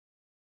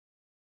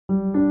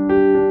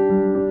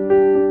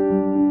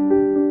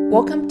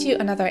Welcome to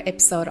another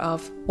episode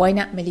of Why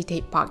Not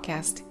Meditate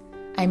podcast.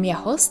 I'm your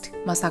host,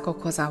 Masako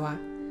Kozawa,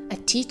 a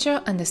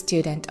teacher and a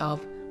student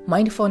of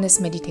mindfulness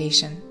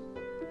meditation.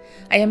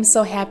 I am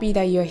so happy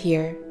that you're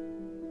here.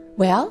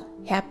 Well,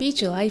 happy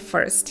July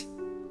 1st.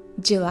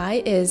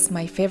 July is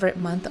my favorite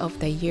month of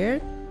the year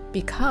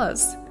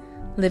because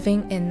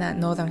living in the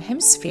northern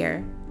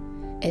hemisphere,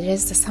 it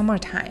is the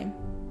summertime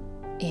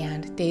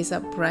and days are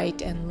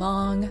bright and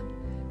long,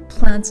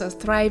 plants are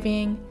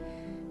thriving,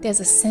 there's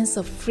a sense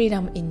of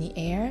freedom in the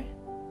air,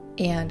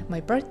 and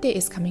my birthday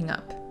is coming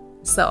up.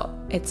 So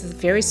it's a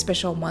very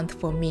special month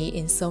for me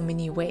in so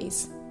many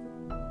ways.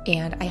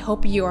 And I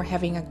hope you are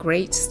having a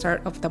great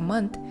start of the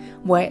month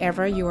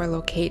wherever you are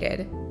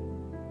located.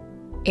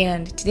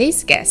 And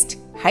today's guest,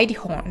 Heidi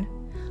Horn,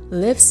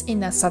 lives in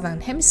the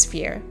southern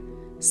hemisphere,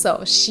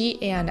 so she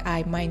and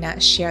I might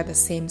not share the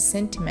same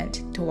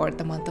sentiment toward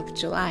the month of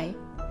July.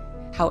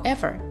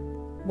 However,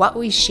 what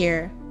we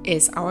share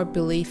is our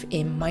belief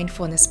in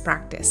mindfulness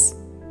practice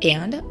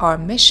and our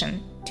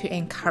mission to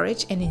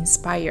encourage and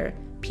inspire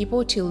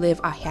people to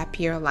live a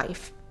happier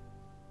life.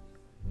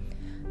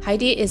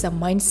 Heidi is a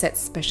mindset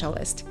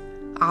specialist,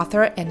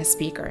 author, and a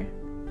speaker.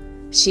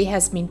 She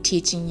has been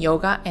teaching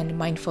yoga and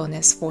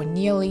mindfulness for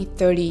nearly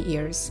 30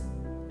 years.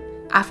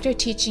 After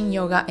teaching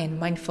yoga and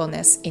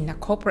mindfulness in a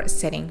corporate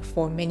setting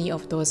for many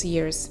of those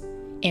years,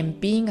 and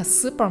being a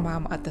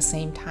supermom at the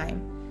same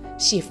time,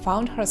 she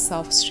found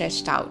herself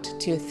stretched out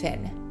too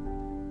thin.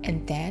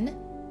 And then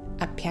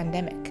a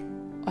pandemic,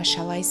 or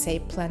shall I say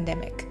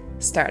plandemic,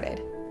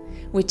 started,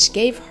 which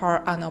gave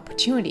her an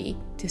opportunity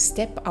to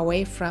step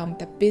away from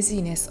the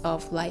busyness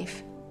of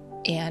life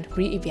and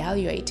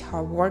reevaluate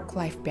her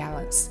work-life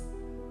balance.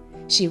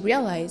 She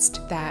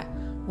realized that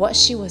what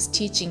she was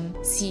teaching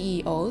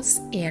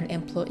CEOs and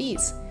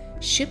employees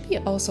should be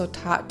also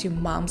taught to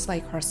moms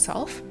like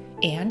herself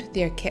and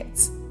their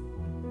kids.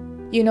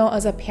 You know,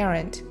 as a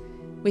parent,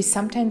 we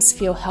sometimes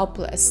feel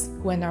helpless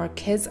when our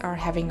kids are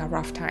having a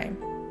rough time.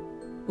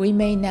 We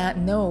may not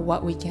know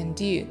what we can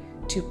do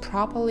to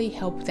properly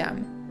help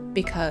them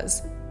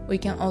because we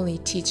can only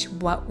teach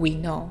what we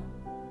know.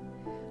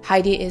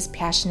 Heidi is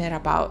passionate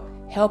about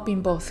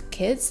helping both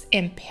kids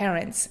and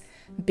parents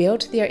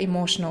build their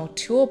emotional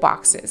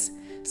toolboxes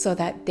so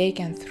that they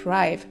can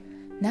thrive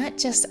not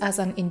just as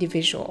an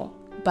individual,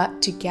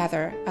 but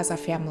together as a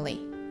family.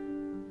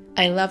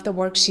 I love the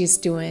work she's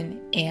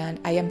doing, and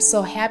I am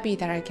so happy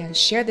that I can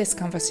share this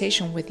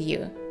conversation with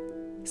you.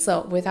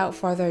 So without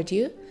further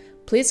ado,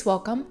 please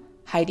welcome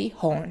Heidi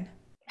Horn.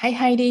 Hi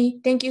Heidi,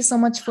 thank you so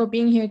much for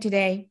being here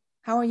today.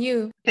 How are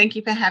you? Thank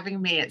you for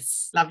having me.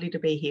 It's lovely to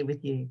be here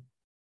with you.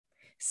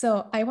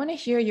 So I want to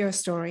hear your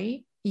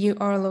story. You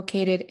are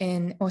located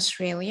in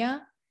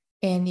Australia,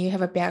 and you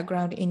have a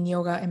background in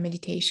yoga and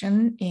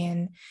meditation,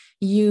 and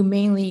you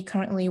mainly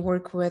currently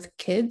work with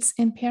kids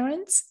and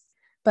parents.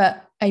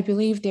 But I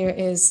believe there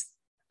is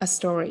a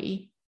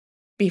story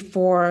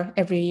before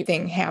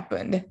everything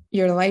happened,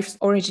 your life's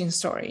origin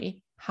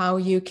story, how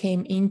you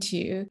came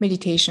into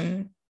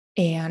meditation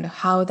and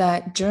how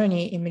that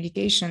journey in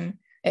meditation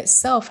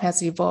itself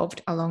has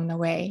evolved along the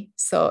way.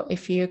 So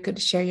if you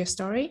could share your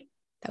story,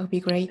 that would be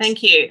great.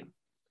 Thank you.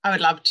 I would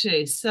love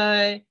to.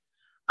 So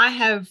I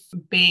have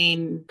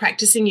been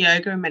practicing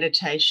yoga and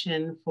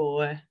meditation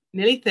for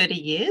nearly 30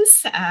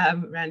 years,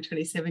 around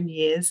 27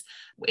 years.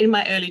 In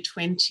my early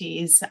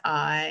 20s,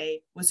 I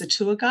was a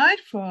tour guide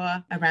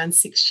for around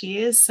 6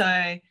 years.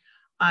 So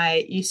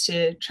I used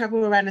to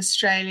travel around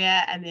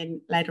Australia, and then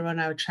later on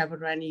I would travel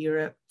around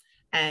Europe,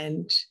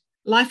 and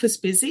life was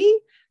busy.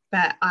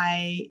 But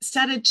I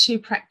started to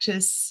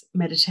practice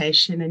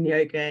meditation and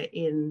yoga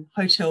in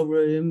hotel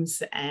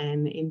rooms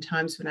and in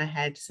times when I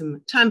had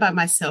some time by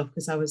myself,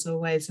 because I was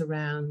always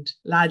around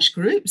large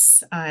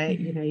groups. I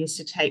used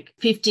to take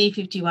 50,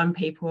 51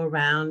 people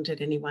around at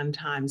any one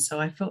time. So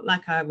I felt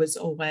like I was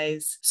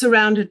always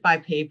surrounded by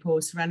people,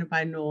 surrounded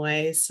by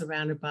noise,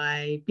 surrounded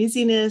by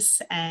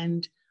busyness,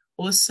 and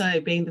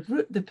also being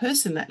the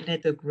person that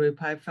led the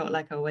group, I felt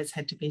like I always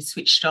had to be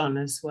switched on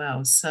as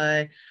well.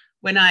 So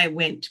when I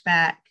went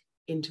back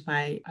into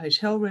my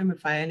hotel room,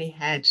 if I only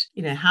had,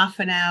 half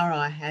an hour or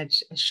I had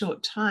a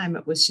short time,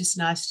 it was just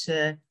nice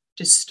to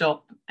just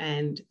stop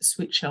and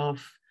switch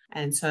off.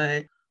 And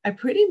so I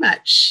pretty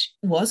much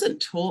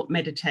wasn't taught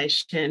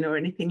meditation or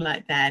anything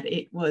like that.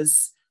 It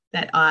was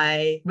that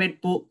I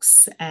read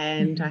books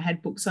and I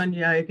had books on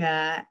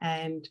yoga,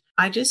 and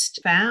I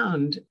just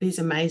found these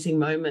amazing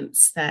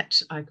moments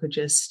that I could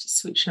just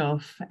switch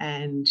off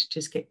and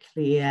just get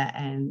clear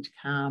and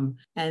calm.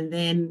 And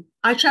then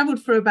I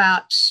traveled for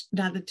about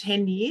another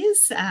 10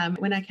 years.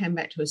 When I came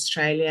back to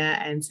Australia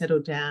and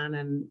settled down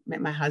and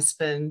met my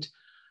husband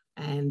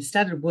and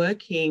started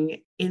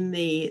working, in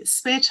the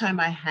spare time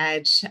I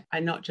had, I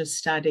not just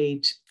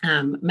studied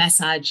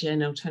massage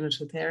and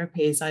alternative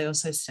therapies, I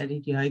also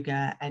studied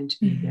yoga and to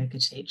be a yoga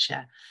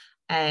teacher.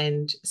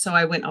 And so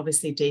I went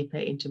obviously deeper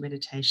into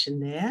meditation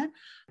there.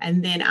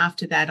 And then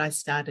after that, I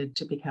started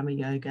to become a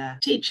yoga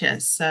teacher.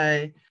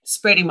 So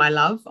spreading my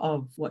love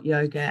of what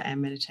yoga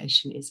and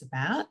meditation is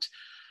about.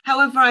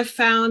 However, I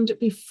found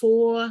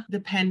before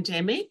the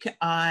pandemic,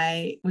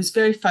 I was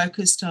very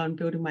focused on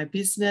building my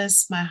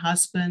business. My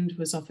husband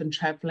was often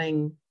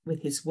traveling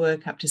with his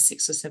work up to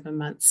 6 or 7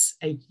 months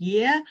a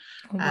year.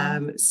 Oh,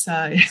 wow.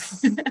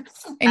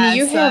 And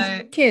you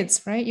have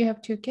kids, right? You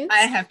have 2 kids?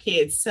 I have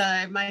kids. So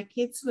my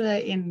kids were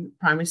in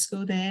primary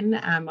school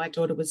then. My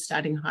daughter was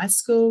starting high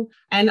school.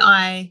 And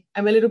I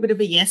am a little bit of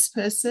a yes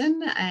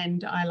person,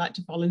 and I like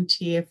to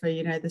volunteer for,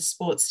 the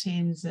sports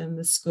teams and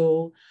the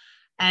school.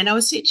 And I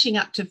was teaching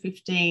up to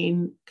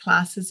 15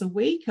 classes a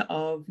week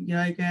of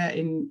yoga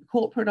in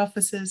corporate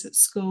offices, at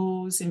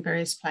schools, in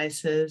various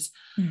places.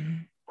 Mm-hmm.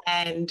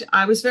 And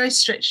I was very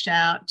stretched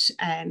out,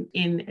 and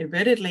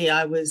inadvertently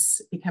I was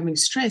becoming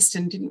stressed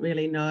and didn't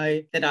really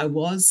know that I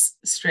was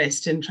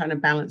stressed and trying to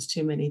balance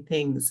too many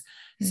things.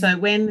 Mm-hmm. So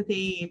when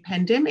the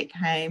pandemic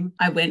came,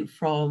 I went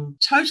from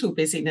total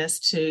busyness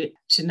to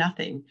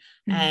nothing.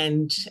 Mm-hmm.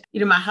 And,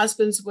 my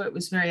husband's work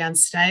was very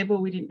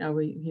unstable. We didn't know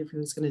if he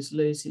was going to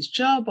lose his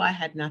job. I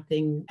had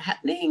nothing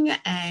happening.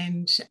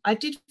 And I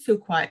did feel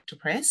quite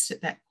depressed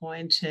at that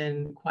point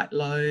and quite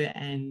low,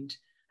 and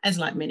as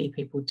like many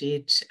people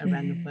did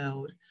around the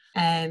world.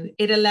 And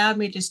it allowed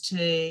me just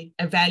to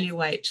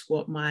evaluate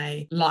what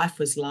my life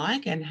was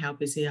like and how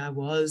busy I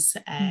was,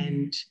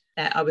 and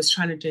that I was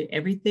trying to do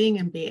everything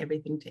and be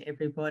everything to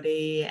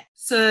everybody.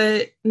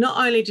 So not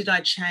only did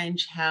I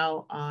change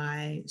how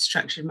I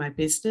structured my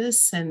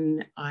business,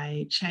 and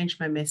I changed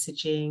my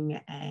messaging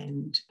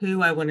and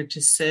who I wanted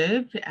to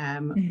serve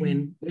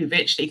when we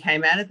eventually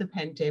came out of the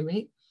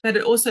pandemic, but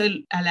it also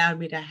allowed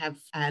me to have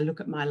a look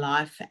at my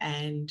life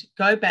and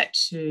go back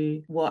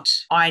to what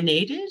I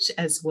needed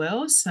as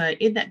well. So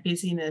in that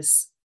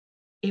busyness,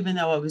 even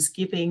though I was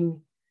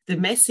giving the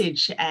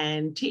message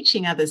and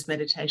teaching others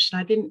meditation,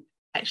 I didn't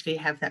actually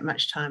have that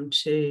much time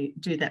to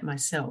do that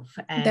myself.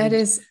 And that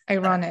is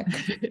ironic,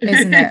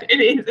 isn't it?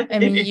 It is. I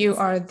mean, you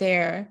are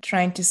there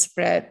trying to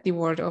spread the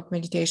word of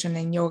meditation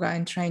and yoga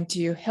and trying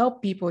to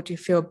help people to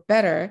feel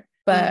better,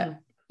 but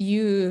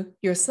you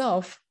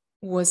yourself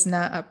was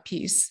not at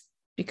peace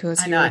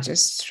because you were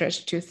just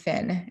stretched too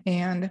thin.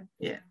 And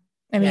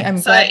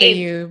I'm glad that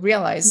you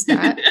realized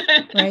that,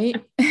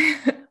 right?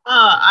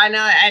 I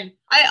know.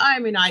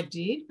 And I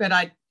did,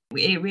 but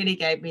it really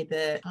gave me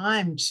the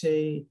time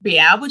to be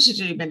able to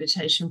do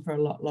meditation for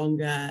a lot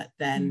longer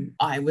than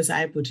I was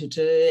able to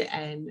do.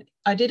 And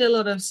I did a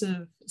lot of sort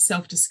of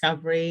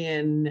self-discovery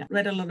and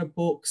read a lot of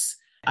books.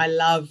 I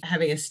love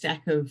having a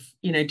stack of,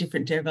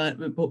 different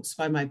development books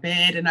by my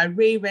bed. And I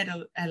reread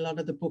a lot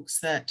of the books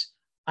that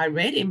I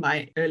read in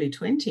my early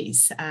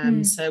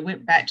 20s. So I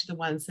went back to the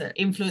ones that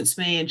influenced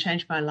me and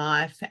changed my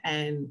life.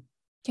 And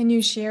can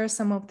you share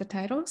some of the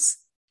titles?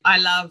 I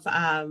love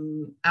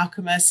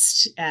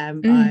Alchemist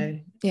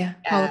by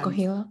Paulo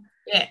Coelho.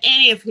 Yeah,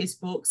 any of his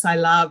books I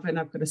love, and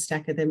I've got a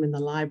stack of them in the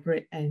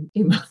library and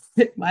in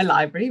my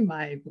library,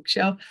 my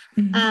bookshelf.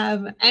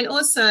 And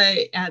also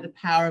The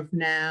Power of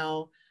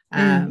Now.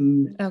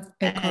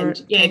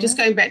 Just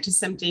going back to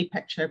some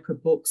Deepak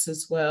Chopra books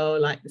as well,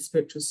 like The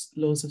Spiritual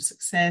Laws of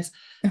Success.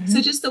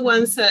 So just the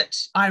ones that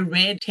I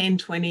read 10,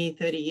 20,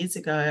 30 years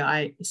ago,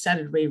 I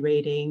started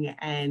rereading,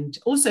 and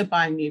also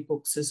buying new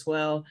books as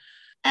well.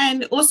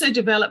 And also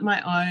develop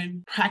my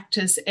own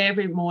practice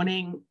every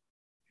morning.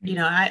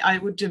 I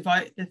would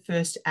devote the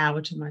first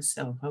hour to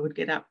myself. I would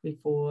get up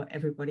before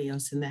everybody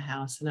else in the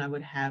house, and I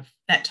would have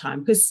that time,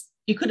 because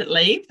you couldn't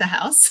leave the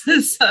house.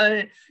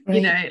 So,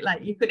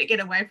 you couldn't get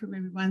away from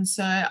everyone.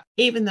 So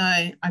even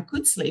though I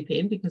could sleep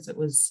in because it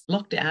was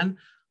lockdown,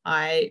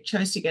 I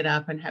chose to get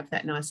up and have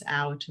that nice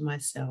hour to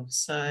myself.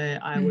 So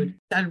I would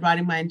start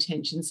writing my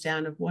intentions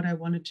down of what I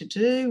wanted to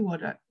do,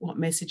 what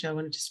message I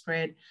wanted to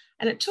spread.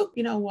 And it took,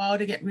 a while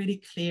to get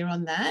really clear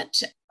on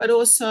that. But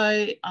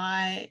also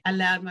I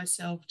allowed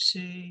myself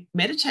to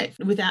meditate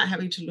without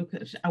having to look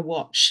at a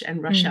watch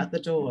and rush out the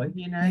door,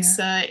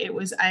 So it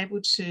was able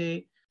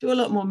to do a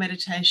lot more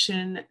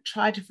meditation,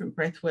 try different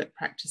breathwork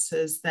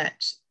practices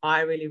that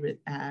I really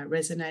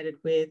resonated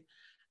with,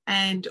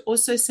 and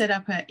also set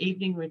up an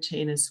evening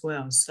routine as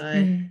well.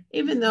 So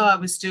even though I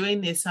was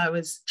doing this, I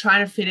was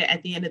trying to fit it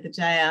at the end of the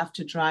day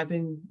after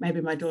driving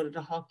maybe my daughter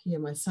to hockey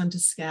and my son to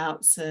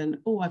scouts, and,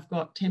 I've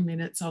got 10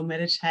 minutes, I'll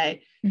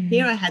meditate.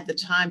 Here I had the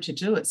time to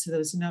do it, so there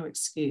was no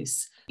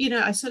excuse.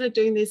 I started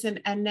doing this,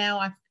 and now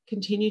I've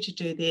continued to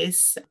do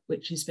this,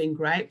 which has been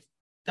great.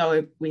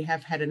 Though we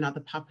have had another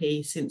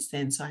puppy since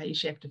then, so I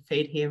usually have to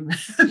feed him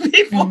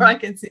before I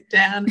can sit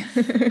down.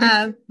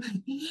 So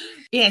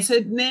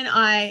then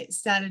I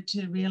started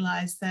to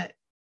realize that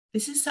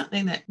this is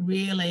something that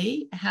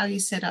really, how you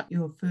set up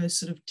your first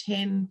sort of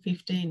 10,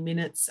 15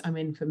 minutes. I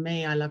mean, for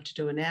me, I love to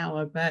do an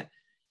hour, but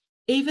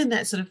even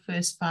that sort of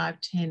first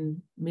 5,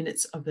 10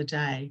 minutes of the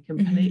day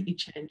completely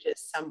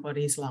changes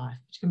somebody's life,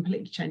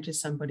 completely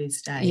changes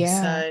somebody's day.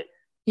 Yeah. So,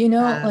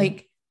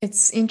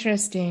 it's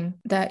interesting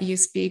that you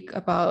speak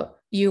about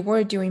you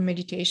were doing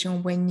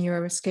meditation when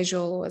your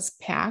schedule was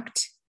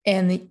packed,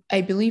 and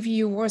I believe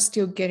you were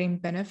still getting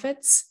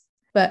benefits,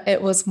 but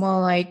it was more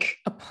like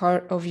a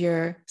part of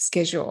your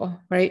schedule,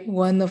 right?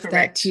 One of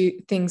that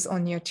two things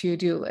on your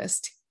to-do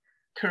list.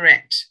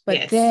 Correct. But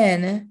yes.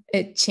 Then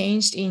it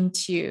changed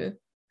into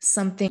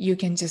something you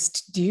can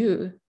just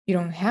do. You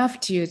don't have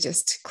to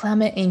just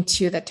cram it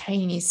into the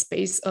tiny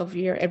space of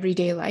your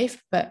everyday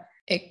life, but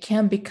it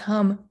can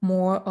become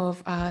more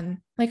of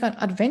an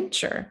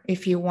adventure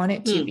if you want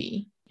it to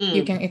be.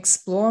 You can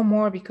explore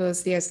more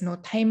because there's no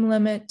time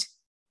limit.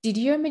 Did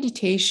your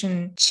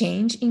meditation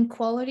change in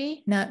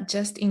quality, not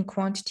just in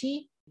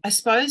quantity? I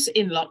suppose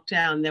in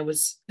lockdown,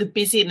 the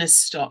busyness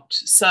stopped.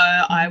 So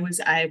I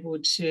was able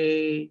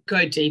to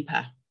go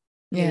deeper,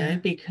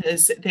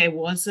 because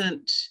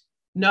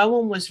no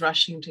one was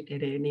rushing to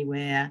get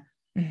anywhere.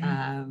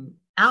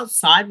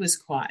 Outside was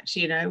quiet.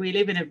 We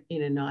live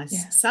in a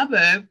nice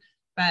suburb,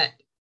 but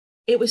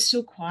it was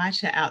still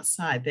quieter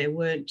outside. There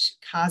weren't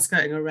cars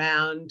going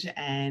around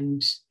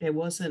and there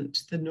wasn't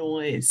the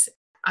noise.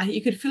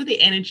 You could feel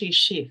the energy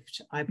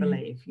shift, I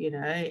believe,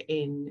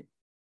 even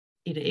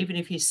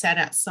if you sat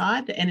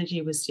outside, the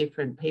energy was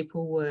different.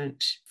 People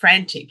weren't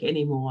frantic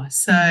anymore.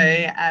 So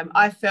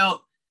I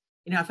felt,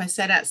 if I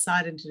sat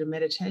outside and did a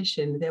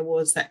meditation, there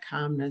was that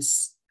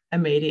calmness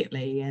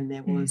immediately. And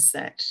there was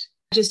that,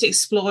 I just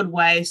explored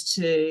ways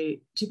to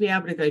be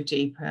able to go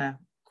deeper,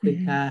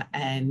 quicker,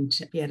 and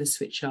be able to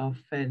switch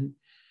off. And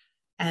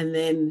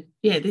then,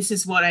 this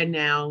is what I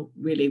now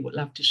really would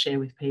love to share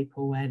with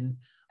people. And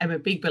I'm a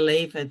big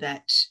believer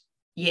that,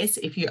 yes,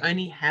 if you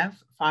only have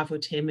 5 or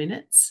 10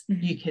 minutes,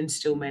 you can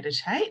still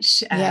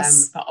meditate.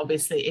 Yes. But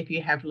obviously, if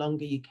you have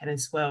longer, you can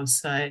as well.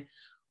 So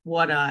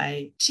what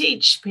I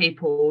teach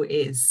people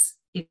is,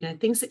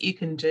 things that you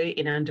can do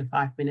in under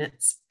 5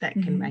 minutes that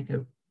can make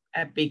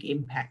a big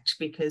impact.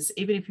 Because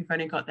even if you've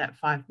only got that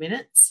 5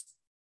 minutes,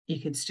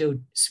 you can still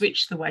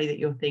switch the way that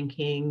you're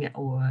thinking,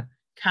 or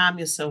calm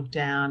yourself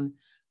down,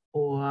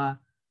 or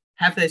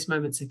have those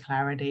moments of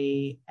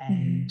clarity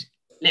and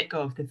let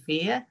go of the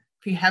fear.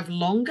 If you have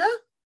longer,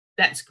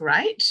 that's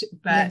great,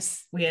 but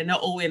we are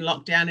not all in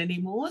lockdown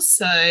anymore.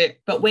 So,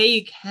 but where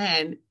you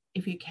can,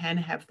 if you can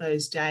have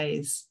those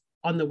days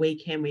on the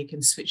weekend where you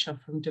can switch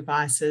off from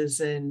devices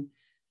and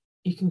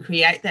you can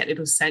create that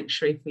little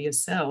sanctuary for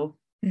yourself,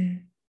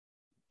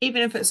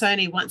 even if it's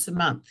only once a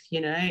month,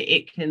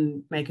 it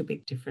can make a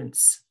big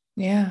difference.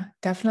 Yeah,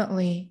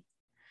 definitely.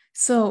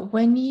 So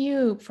when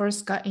you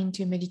first got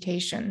into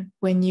meditation,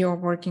 when you were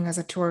working as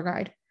a tour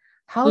guide,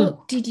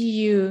 how did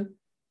you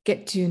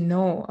get to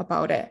know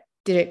about it?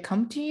 Did it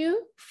come to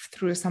you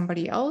through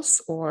somebody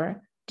else,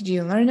 or did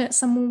you learn it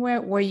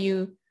somewhere? Were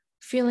you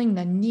feeling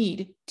the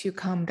need to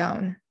calm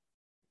down?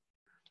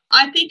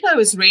 I think I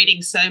was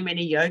reading so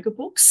many yoga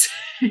books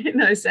in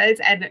those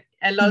days, and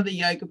a lot of the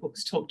yoga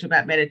books talked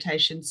about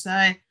meditation. So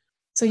I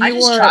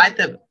just tried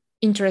them.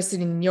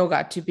 Interested in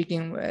yoga to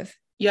begin with?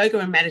 Yoga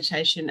and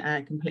meditation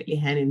are completely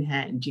hand in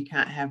hand. You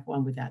can't have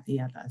one without the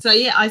other. So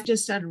I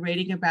just started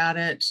reading about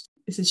it.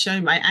 This is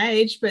showing my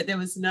age, but there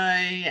was no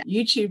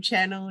YouTube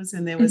channels,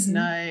 and there was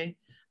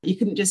you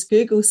couldn't just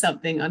Google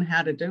something on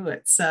how to do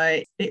it.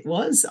 So it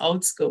was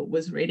old school,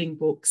 was reading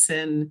books,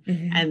 and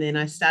then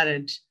I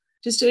started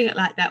just doing it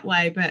like that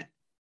way. But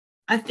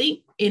I think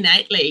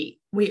innately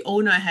we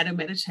all know how to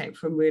meditate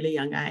from a really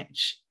young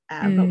age,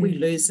 but we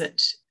lose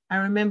it. I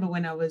remember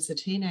when I was a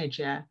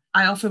teenager,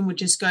 I often would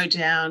just go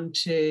down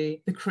to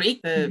the creek,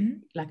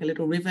 like a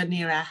little river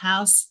near our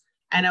house,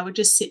 and I would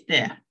just sit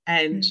there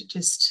and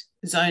just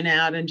zone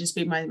out and just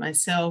be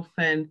myself.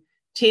 And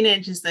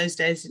teenagers those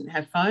days didn't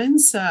have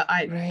phones, so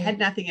I had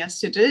nothing else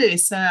to do.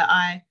 So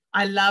I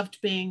loved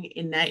being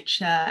in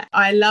nature.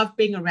 I love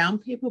being around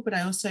people, but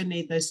I also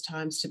need those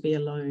times to be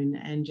alone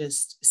and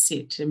just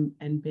sit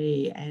and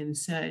be. And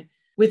so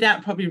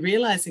without probably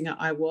realizing it,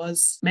 I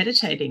was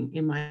meditating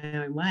in my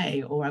own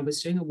way, or I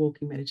was doing a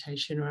walking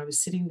meditation, or I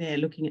was sitting there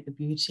looking at the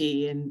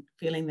beauty and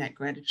feeling that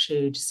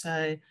gratitude.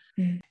 So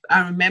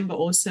I remember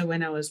also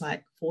when I was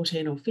like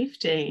 14 or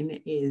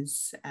 15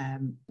 is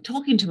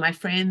talking to my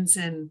friends,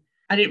 and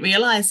I didn't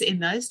realize in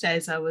those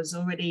days I was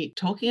already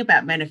talking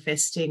about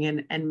manifesting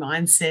and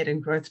mindset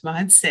and growth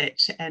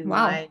mindset. And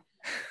I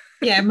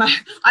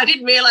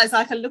didn't realize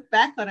I could look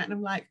back on it and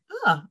I'm like,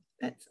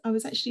 I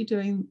was actually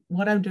doing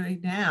what I'm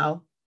doing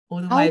now.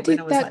 All the How way did when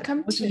I was that like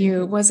come 14. to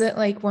you? Was it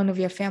like one of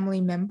your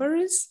family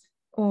members,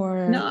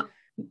 or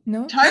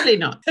No, totally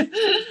not.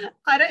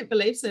 I don't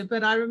believe so.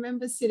 But I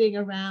remember sitting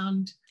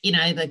around,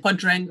 the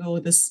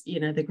quadrangle,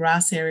 the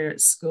grass area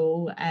at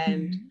school,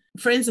 and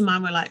friends of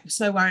mine were like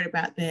so worried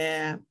about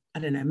their,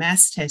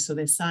 maths test or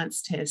their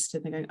science test,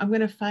 and they're going, I'm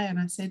going to fail. And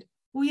I said,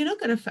 well, you're not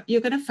going to,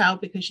 you're going to fail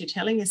because you're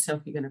telling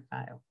yourself you're going to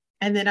fail.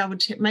 And then I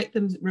would make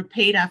them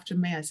repeat after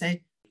me. I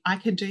say, I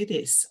can do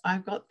this.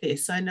 I've got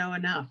this. I know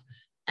enough.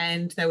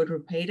 And they would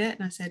repeat it.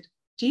 And I said,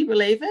 do you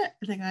believe it?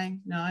 And they're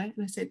going, no. And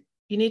I said,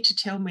 you need to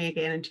tell me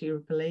again until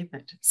you believe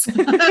it. So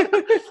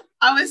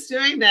I was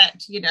doing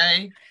that,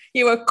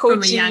 You were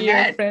coaching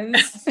your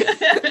friends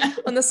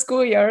on the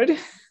schoolyard.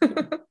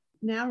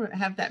 now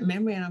have that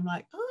memory and I'm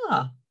like,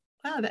 oh,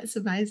 wow, that's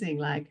amazing.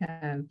 Like,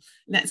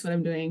 that's what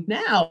I'm doing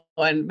now.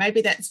 And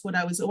maybe that's what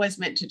I was always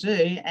meant to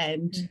do.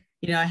 And,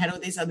 I had all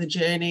these other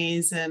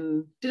journeys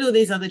and did all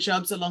these other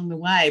jobs along the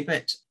way,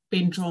 but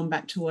been drawn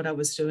back to what I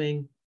was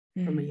doing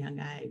from a young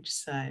age.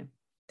 So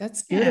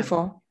that's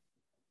beautiful.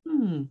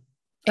 And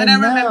I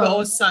remember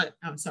also,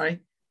 sorry.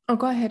 Oh,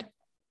 go ahead.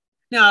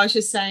 No, I was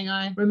just saying,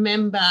 I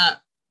remember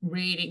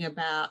reading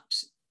about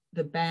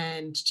the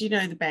band. Do you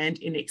know the band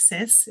In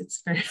Excess?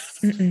 It's a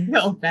very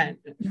old band.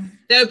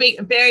 They're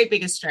a very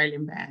big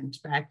Australian band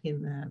back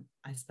in the,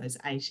 I suppose,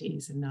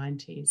 80s and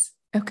 90s.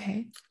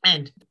 Okay.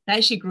 And they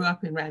actually grew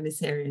up around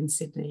this area in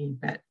Sydney.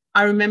 But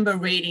I remember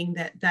reading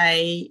that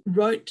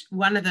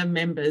one of the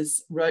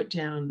members wrote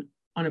down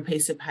on a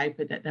piece of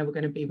paper that they were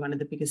going to be one of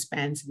the biggest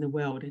bands in the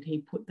world. And he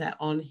put that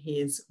on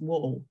his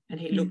wall and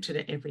he looked at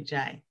it every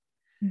day.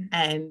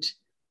 And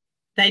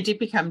they did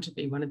become to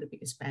be one of the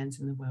biggest bands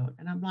in the world.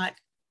 And I'm like,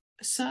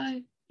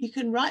 so you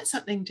can write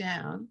something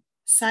down,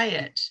 say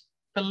it,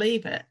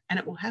 believe it, and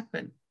it will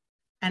happen.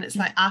 And it's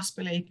like ask,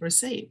 believe,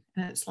 receive.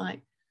 And it's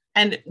like,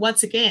 and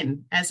once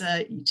again, as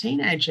a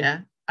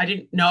teenager, I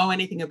didn't know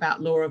anything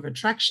about law of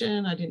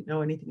attraction. I didn't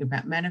know anything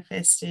about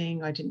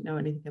manifesting. I didn't know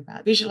anything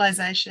about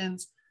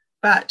visualizations.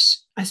 But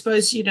I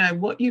suppose,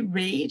 what you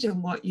read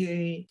and what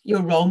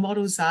your role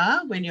models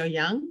are when you're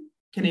young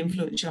can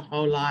influence your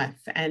whole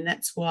life. And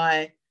that's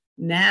why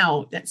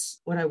now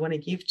that's what I want to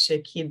give to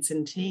kids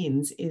and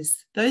teens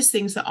is those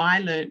things that I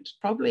learned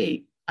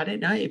probably, I don't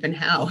know even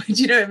how, do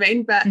you know what I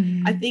mean? But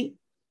I think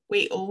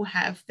we all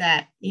have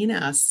that in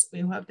us.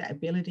 We all have that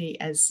ability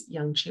as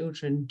young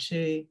children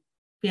to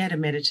be able to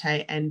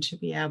meditate and to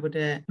be able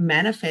to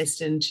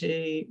manifest and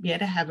to be able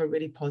to have a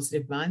really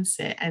positive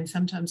mindset. And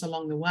sometimes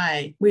along the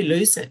way, we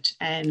lose it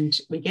and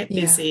we get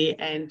busy.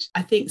 And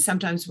I think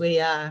sometimes we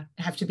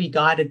have to be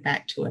guided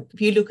back to it.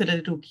 If you look at a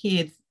little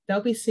kid,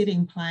 they'll be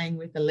sitting playing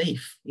with a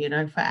leaf,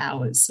 for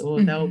hours,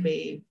 or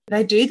they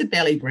do the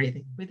belly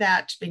breathing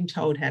without being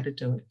told how to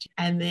do it.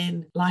 And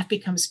then life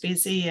becomes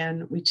busy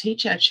and we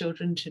teach our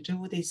children to do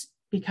all these,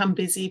 become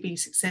busy, be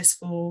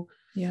successful.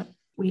 Yeah.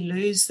 We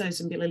lose those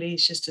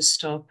abilities just to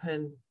stop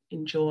and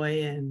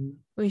enjoy, and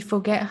we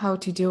forget how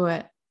to do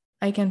it.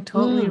 I can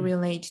totally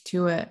relate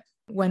to it.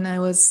 When I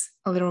was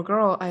a little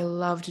girl, I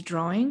loved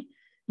drawing.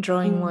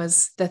 Drawing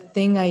was the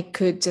thing I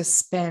could just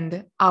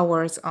spend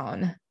hours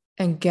on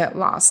and get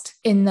lost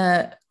in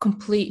a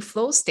complete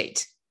flow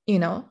state.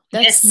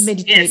 That's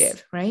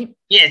meditative, right?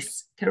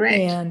 Yes, correct.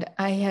 And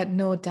I had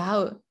no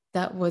doubt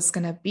that was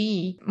going to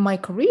be my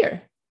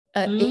career.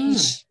 At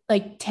age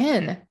like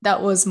 10,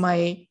 that was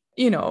my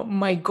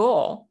my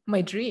goal,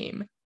 my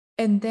dream.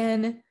 And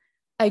then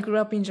I grew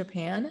up in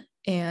Japan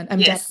and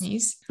I'm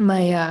Japanese.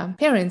 My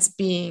parents,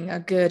 being a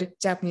good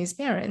Japanese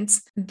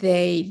parents,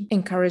 they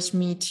encouraged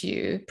me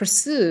to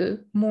pursue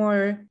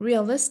more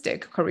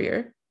realistic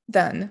career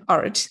than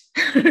art,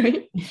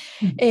 right?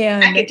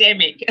 And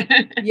academic.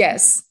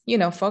 Yes,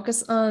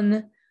 focus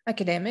on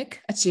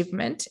academic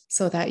achievement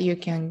so that you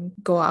can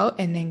go out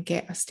and then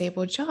get a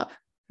stable job,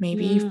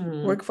 maybe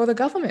work for the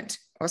government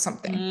or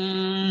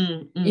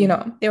something.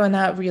 They were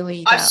not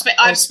really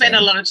I've spent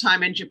a lot of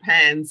time in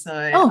Japan,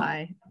 so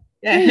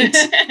great.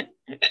 The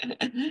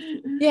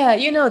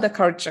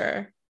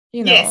culture,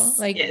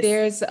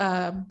 there's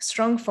a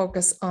strong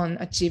focus on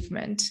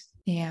achievement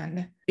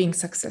and being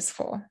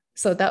successful.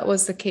 So that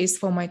was the case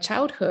for my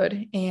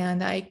childhood.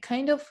 And I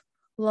kind of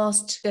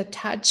lost the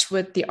touch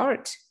with the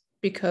art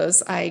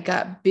because I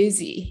got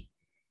busy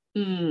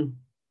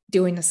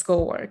doing the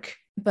schoolwork.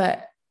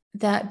 But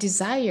that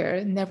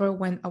desire never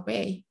went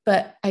away.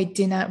 But I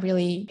did not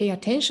really pay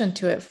attention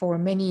to it for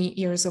many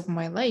years of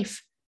my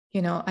life.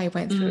 I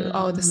went through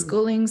all the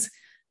schoolings,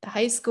 the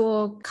high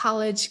school,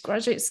 college,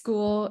 graduate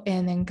school,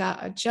 and then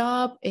got a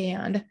job,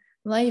 and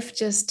life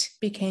just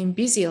became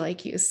busy,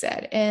 like you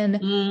said.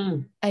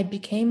 And I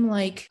became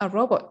like a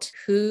robot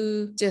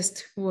who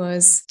just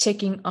was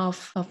checking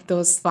off of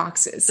those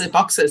boxes. The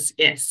boxes,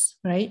 yes.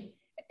 Right?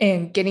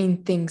 And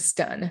getting things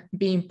done,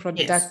 being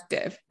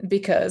productive,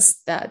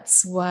 because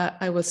that's what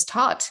I was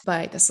taught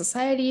by the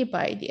society,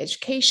 by the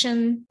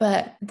education.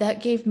 But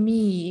that gave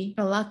me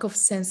a lack of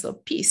sense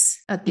of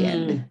peace at the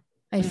end.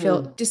 I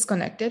felt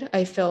disconnected.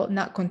 I felt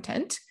not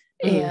content.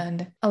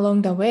 And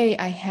along the way,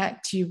 I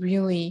had to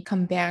really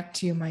come back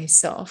to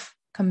myself,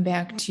 come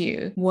back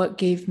to what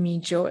gave me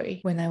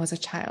joy when I was a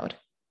child.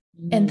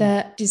 And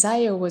that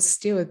desire was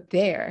still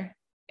there.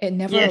 It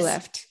never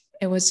left.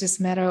 It was just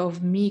a matter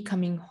of me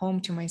coming home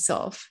to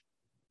myself.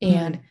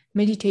 And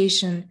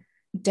meditation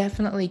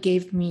definitely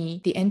gave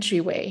me the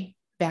entryway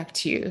back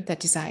to that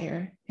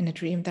desire and the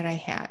dream that I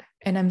had.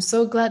 And I'm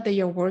so glad that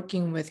you're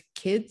working with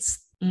kids,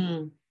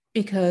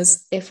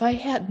 because if I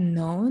had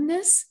known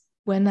this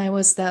when I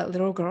was that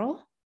little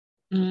girl,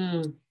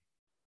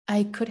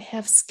 I could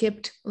have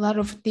skipped a lot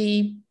of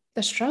the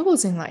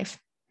struggles in life.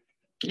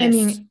 I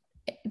mean,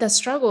 the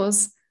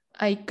struggles,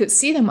 I could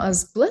see them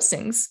as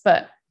blessings,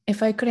 but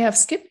if I could have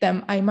skipped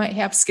them, I might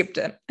have skipped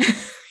them,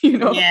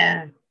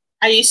 Yeah.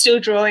 Are you still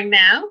drawing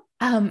now?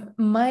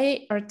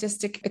 My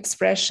artistic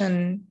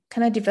expression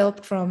kind of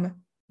developed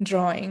from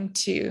drawing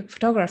to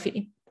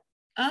photography.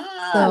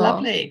 Ah, So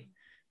lovely.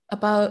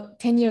 about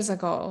 10 years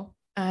ago,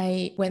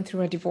 I went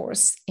through a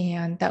divorce,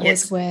 and that was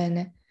Yes.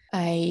 when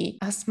I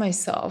asked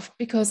myself,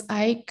 because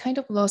I kind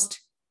of lost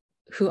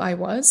who I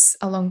was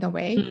along the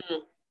way,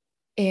 Mm,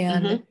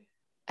 and mm-hmm,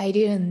 I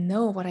didn't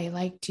know what I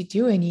like to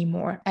do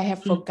anymore. I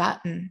have mm,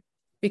 forgotten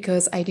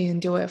because I didn't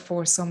do it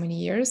for so many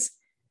years.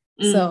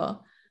 mm.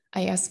 So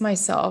I asked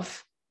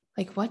myself,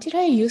 like, what did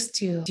I used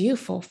to do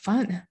for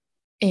fun?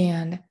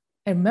 And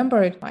I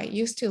remembered I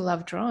used to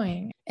love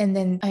drawing. And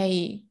then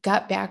I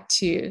got back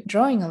to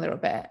drawing a little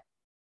bit,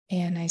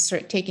 and I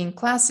started taking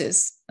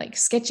classes, like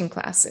sketching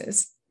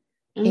classes.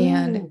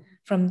 And Mm.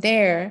 from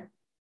there,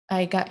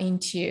 I got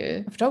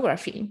into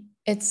photography.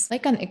 It's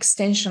like an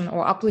extension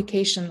or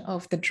application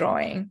of the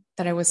drawing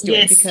that I was doing,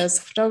 Yes. because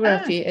Ah,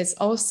 photography is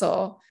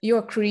also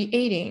you're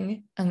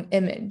creating an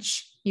image.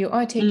 You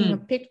are taking a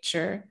mm.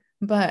 picture,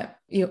 but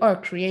you are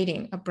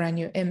creating a brand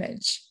new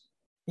image.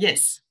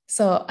 Yes.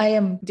 So I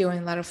am doing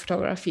a lot of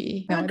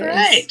photography Oh, nowadays.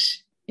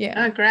 great. Yeah.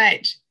 Oh,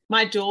 great.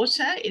 My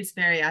daughter is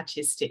very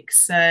artistic.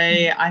 So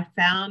Mm. I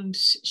found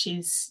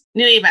she's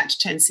nearly about to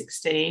turn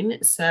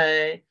 16.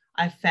 So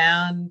I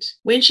found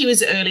when she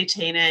was early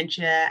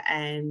teenager,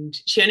 and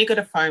she only got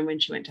a phone when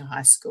she went to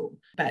high school.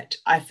 But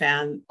I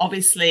found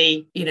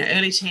obviously,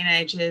 early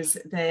teenagers,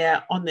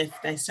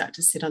 they start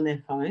to sit on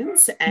their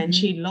phones, and Mhm.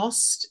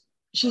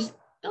 she's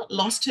not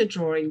lost her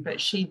drawing, but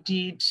she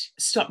did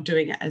stop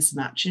doing it as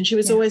much. And she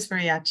was Yeah. always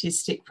very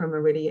artistic from a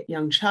really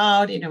young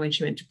child. When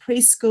she went to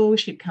preschool,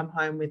 she'd come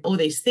home with all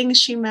these things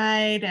she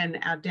made. And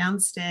our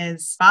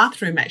downstairs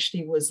bathroom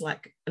actually was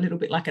like a little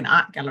bit like an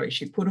art gallery.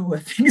 She'd put all her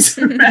things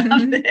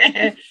around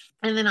there.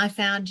 And then I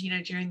found,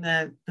 during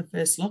the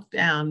first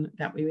lockdown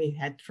that we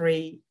had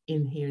 3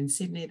 in here in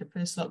Sydney, the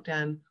first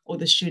lockdown, all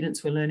the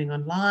students were learning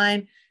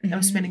online. They were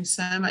Mhm. spending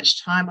so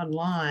much time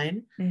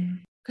online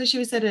Mm. because she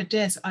was at her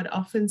desk. I'd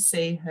often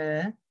see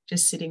her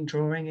just sitting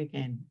drawing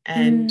again.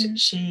 And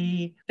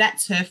Mm.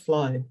 that's her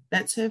flow.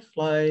 That's her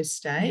flow Yeah.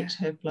 state.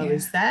 Her flow Yeah.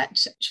 is that.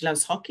 She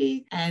loves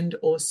hockey and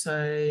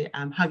also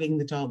hugging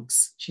the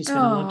dogs. She spent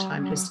a lot of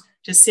time Oh.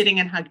 just sitting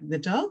and hugging the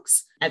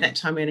dogs. At that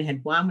time, we only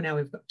had 1. Now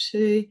we've got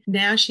 2.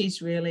 Now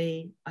she's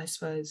really, I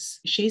suppose,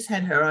 she's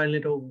had her own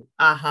little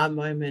aha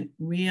moment,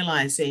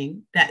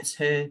 realizing that's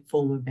her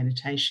form of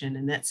meditation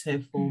and that's her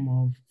form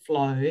of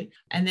flow.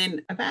 And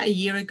then about a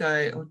year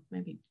ago, or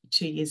maybe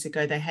 2 years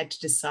ago, they had to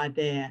decide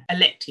their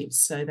electives.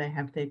 So they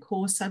have their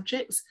core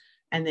subjects.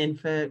 And then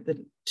for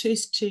the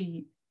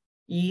two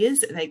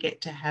years, they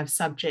get to have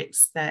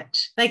subjects that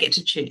they get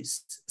to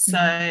choose. So,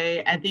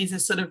 and these are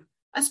sort of,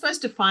 I suppose,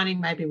 defining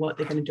maybe what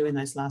they're going to do in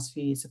those last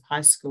few years of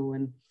high school.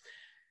 And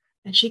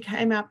she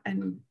came up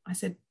and I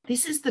said,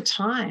 this is the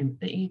time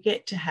that you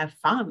get to have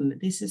fun.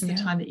 This is the Yeah.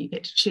 time that you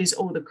get to choose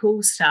all the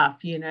cool stuff,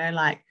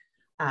 like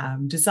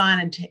design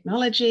and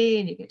technology,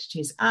 and you get to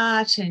choose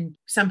art. And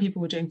some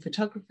people were doing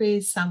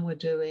photography, some were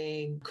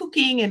doing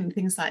cooking and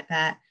things like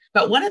that.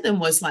 But one of them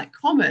was like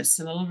commerce,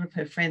 and a lot of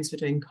her friends were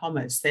doing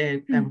commerce.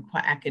 They were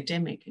quite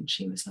academic. And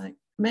she was like,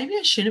 maybe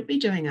I shouldn't be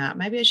doing art.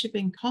 Maybe I should be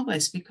in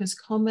commerce, because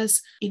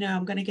commerce,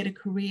 I'm going to get a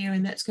career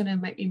and that's going to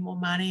make me more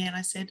money. And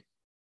I said,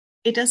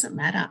 it doesn't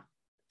matter.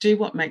 Do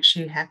what makes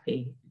you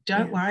happy.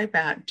 Don't Yeah. worry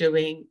about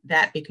doing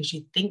that because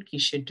you think you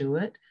should do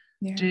it.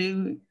 Yeah.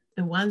 Do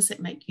the ones that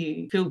make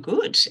you feel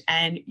good,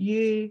 and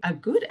you are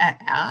good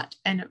at art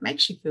and it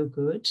makes you feel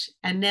good.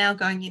 And now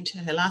going into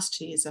her last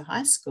 2 years of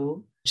high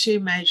school, 2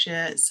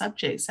 major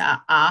subjects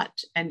are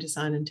art and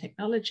design and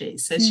technology.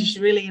 So she's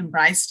really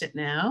embraced it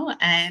now.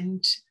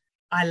 And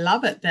I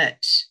love it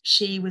that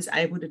she was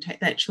able to take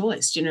that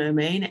choice. Do you know what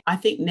I mean? I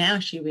think now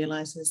she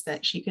realizes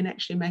that she can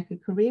actually make a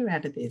career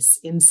out of this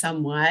in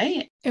some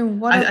way. And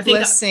what a I think,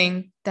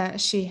 blessing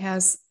that she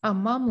has a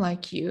mom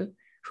like you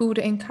who would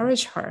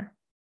encourage her,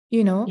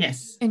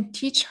 yes. and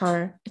teach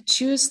her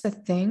choose the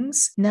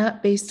things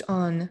not based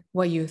on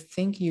what you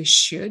think you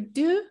should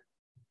do,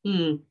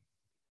 Mm,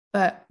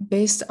 but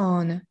based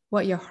on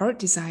what your heart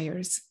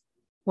desires,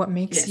 what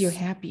makes you yes.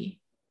 happy.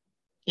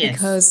 Yes.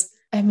 Because,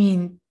 I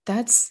mean,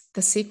 that's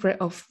the secret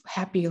of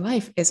happy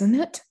life, isn't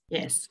it?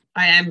 Yes.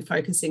 I am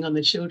focusing on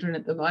the children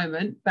at the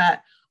moment,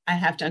 but I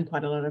have done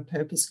quite a lot of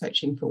purpose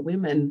coaching for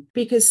women,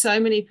 because so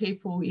many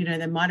people,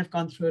 they might have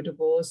gone through a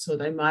divorce, or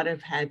they might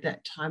have had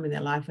that time in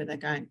their life where they're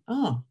going,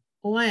 oh,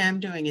 all I am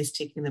doing is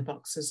ticking the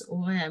boxes.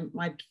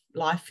 My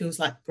life feels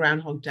like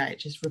Groundhog Day.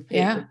 Just repeat,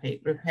 Yeah.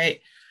 repeat,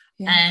 repeat.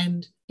 Yeah.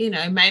 And,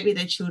 maybe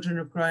their children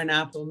have grown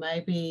up, or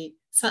maybe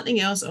something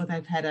else, or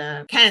they've had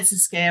a cancer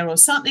scare, or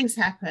something's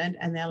happened,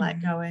 and they're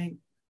like going,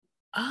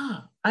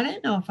 I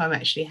don't know if I'm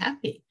actually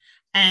happy.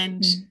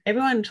 And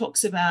everyone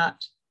talks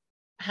about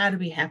how to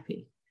be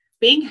happy.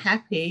 Being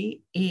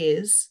happy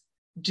is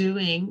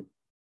doing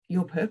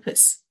your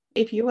purpose.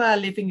 If you are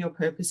living your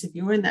purpose, if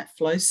you're in that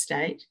flow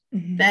state,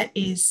 that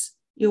is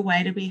your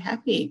way to be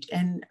happy.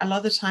 And a lot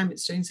of the time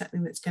it's doing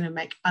something that's going to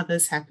make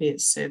others happy.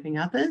 It's serving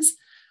others.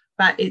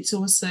 but it's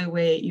also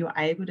where you're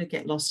able to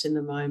get lost in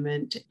the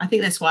moment. I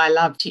think that's why I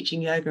love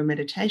teaching yoga and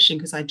meditation,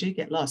 because I do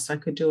get lost. I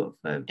could do it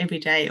for every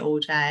day, all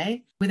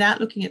day, without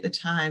looking at the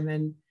time.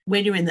 And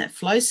when you're in that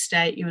flow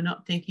state, you're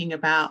not thinking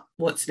about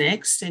what's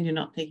next, and you're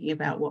not thinking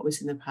about what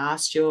was in the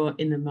past. You're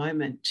in the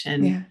moment.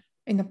 And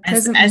in the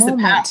present as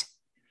moment.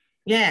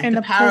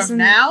 The power of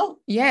now.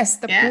 Yes,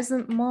 the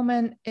present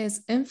moment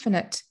is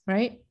infinite,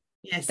 right?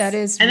 Yes. That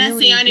is, and really that's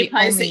the only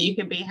place that you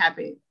can be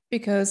happy.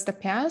 Because the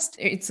past,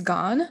 it's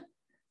gone.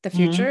 The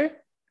future,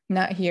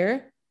 not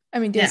here. I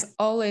mean, there's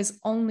always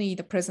only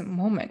the present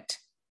moment.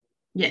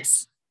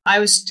 Yes. I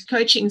was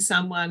coaching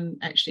someone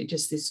actually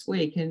just this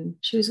week, and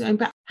she was going,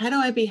 but how do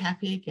I be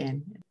happy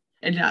again?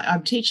 And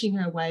I'm teaching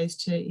her ways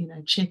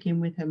to, check in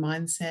with her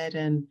mindset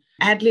and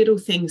add little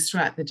things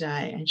throughout the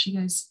day. And she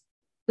goes,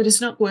 but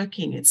it's not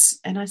working.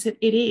 And I said,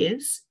 it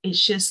is.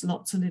 It's just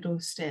lots of little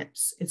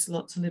steps. It's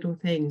lots of little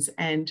things.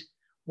 And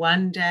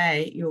one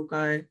day you'll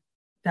go,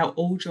 they'll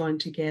all join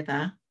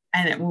together,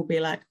 and it will be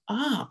like,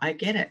 I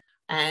get it.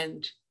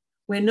 And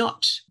we're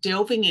not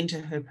delving into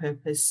her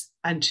purpose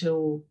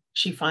until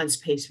she finds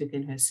peace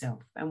within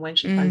herself. And when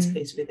she finds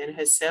peace within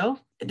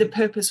herself, the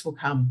purpose will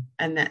come.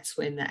 And that's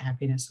when that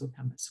happiness will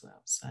come as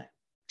well. So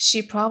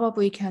she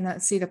probably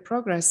cannot see the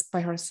progress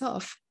by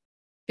herself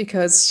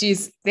because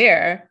she's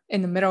there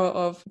in the middle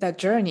of that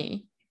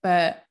journey.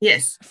 But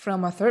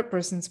from a third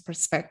person's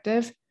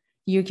perspective,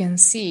 you can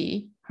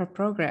see her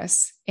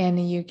progress,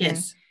 and you can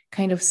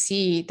kind of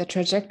see the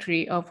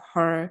trajectory of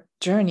her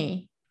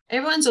journey.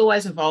 Everyone's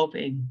always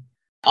evolving.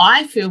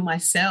 I feel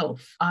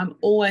myself, I'm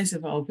always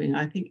evolving.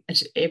 I think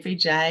every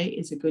day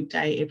is a good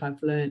day if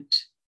I've learnt,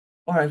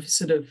 or I've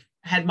sort of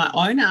had my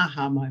own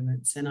aha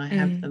moments, and I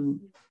have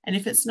them. And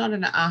if it's not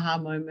an aha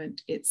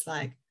moment, it's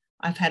like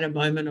I've had a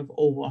moment of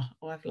awe,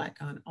 or I've like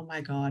gone, oh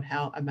my God,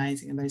 how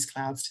amazing are those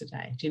clouds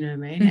today? Do you know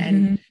what I mean?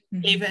 And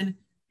even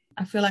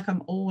I feel like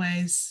I'm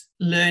always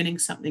learning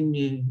something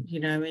new,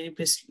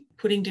 just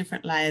putting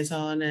different layers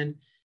on and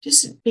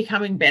just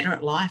becoming better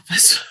at life, I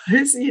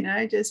suppose,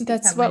 just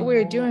that's what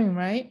we're doing,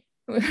 right?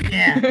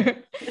 Yeah.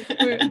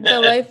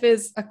 The life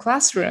is a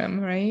classroom,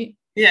 right?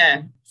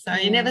 Yeah. So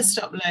you never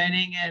stop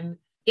learning, and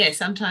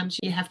sometimes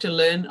you have to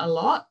learn a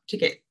lot to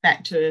get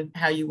back to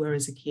how you were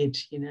as a kid,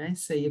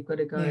 so you've got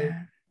to go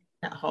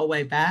that whole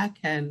way back.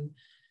 And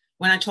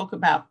when I talk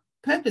about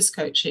purpose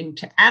coaching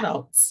to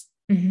adults,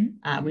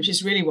 which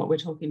is really what we're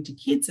talking to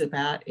kids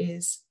about,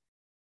 is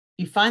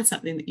you find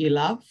something that you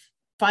love,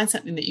 find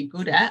something that you're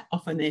good at,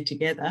 often they're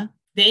together.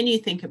 Then you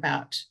think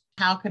about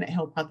how can it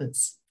help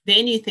others?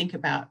 Then you think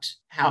about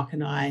how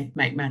can I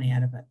make money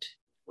out of it?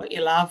 What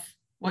you love,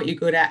 what you're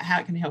good at,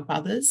 how it can help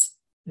others.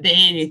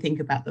 Then you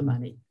think about the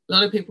money. A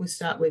lot of people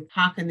start with,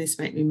 how can this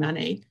make me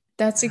money?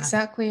 That's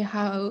exactly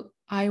how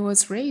I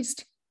was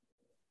raised,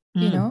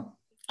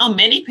 Oh,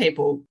 many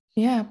people.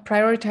 Yeah,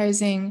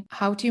 prioritizing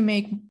how to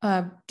make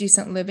a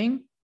decent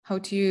living, how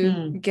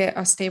to get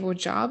a stable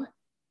job,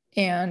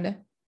 and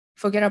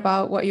forget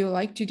about what you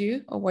like to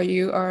do or what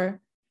you are.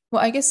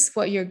 Well, I guess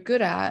what you're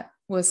good at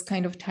was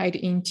kind of tied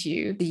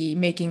into the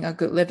making a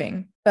good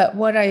living. But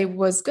what I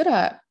was good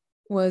at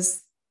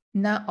was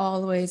not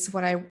always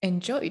what I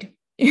enjoyed,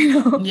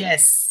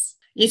 Yes.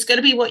 It's got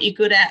to be what you're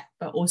good at,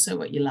 but also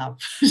what you love.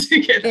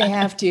 They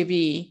have to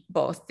be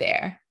both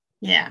there.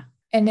 Yeah.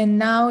 And then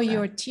now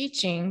you're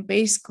teaching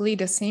basically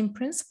the same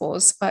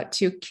principles, but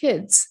to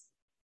kids.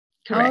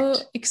 Correct. How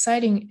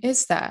exciting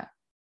is that?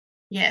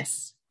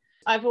 Yes.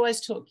 I've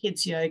always taught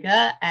kids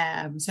yoga.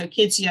 So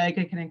kids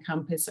yoga can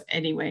encompass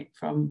anywhere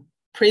from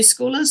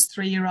preschoolers,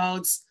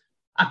 3-year-olds,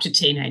 up to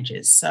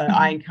teenagers. So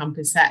I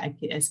encompass that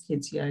as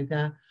kids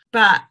yoga.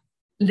 But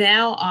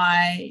now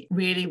I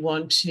really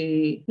want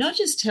to not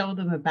just tell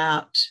them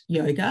about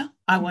yoga.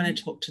 I want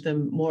to talk to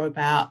them more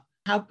about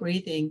how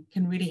breathing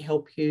can really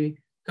help you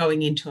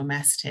going into a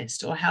maths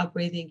test, or how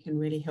breathing can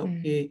really help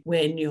you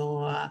when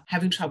you're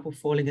having trouble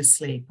falling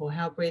asleep, or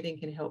how breathing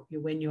can help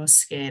you when you're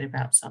scared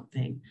about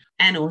something.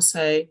 And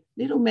also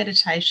little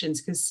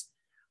meditations, because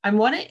I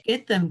want to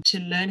get them to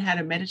learn how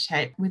to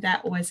meditate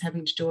without always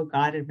having to do a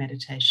guided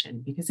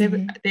meditation, because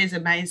there's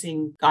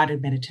amazing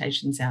guided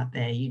meditations out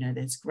there.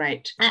 There's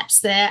great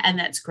apps there, and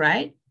that's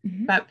great,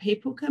 but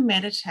people can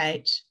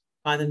meditate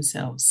by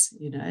themselves,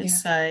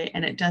 so,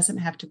 and it doesn't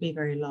have to be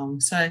very long.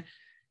 So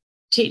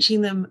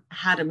teaching them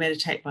how to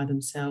meditate by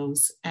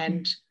themselves,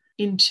 and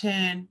in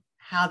turn,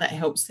 how that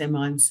helps their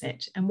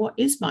mindset, and what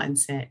is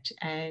mindset,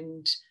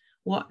 and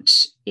what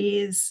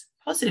is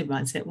positive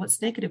mindset,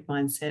 what's negative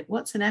mindset,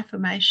 what's an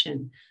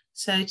affirmation.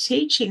 So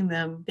teaching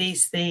them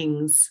these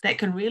things that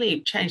can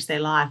really change their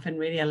life and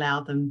really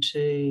allow them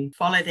to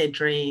follow their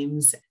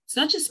dreams. It's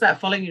not just about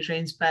following your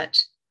dreams,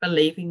 but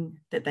believing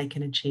that they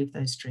can achieve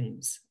those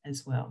dreams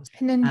as well.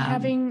 And then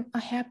having a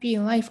happy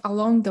life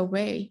along the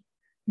way.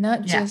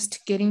 Not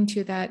just getting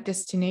to that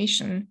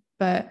destination,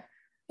 but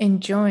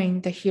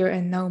enjoying the here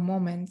and now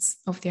moments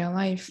of their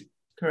life.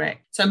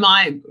 Correct. So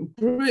my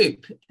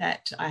group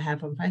that I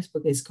have on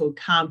Facebook is called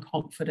Calm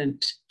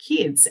Confident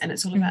Kids, and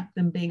it's all about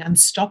them being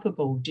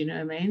unstoppable. Do you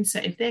know what I mean? So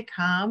if they're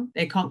calm,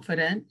 they're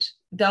confident,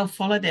 they'll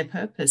follow their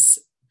purpose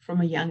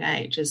from a young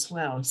age as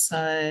well.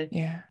 So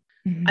yeah.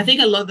 I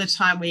think a lot of the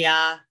time we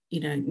are,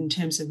 in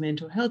terms of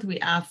mental health, we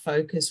are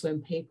focused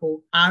when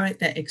people are at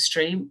that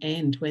extreme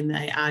end, when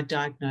they are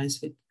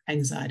diagnosed with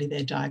anxiety,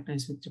 they're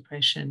diagnosed with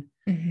depression.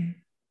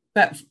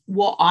 But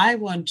what I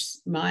want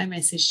my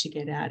message to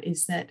get out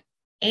is that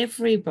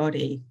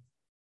everybody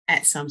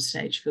at some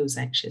stage feels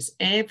anxious.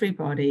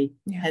 Everybody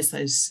has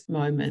those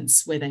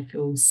moments where they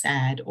feel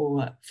sad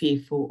or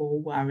fearful or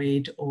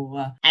worried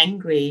or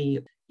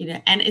angry,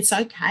 and it's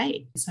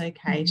okay. It's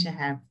okay to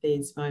have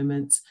these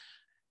moments.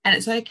 And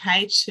it's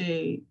okay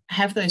to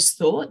have those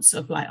thoughts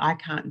of like, I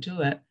can't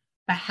do it,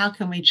 but how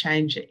can we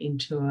change it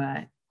into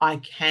I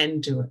can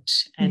do it?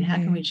 And how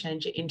can we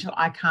change it into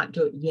I can't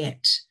do it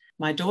yet?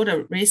 My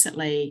daughter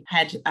recently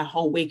had a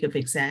whole week of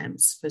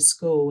exams for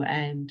school,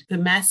 and the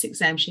maths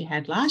exam she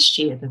had last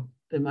year,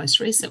 the most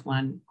recent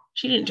one,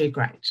 she didn't do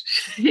great.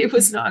 It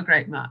was not a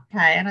great mark.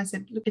 Okay. And I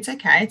said, look, it's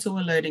okay. It's all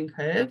a learning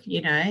curve.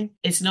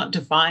 It's not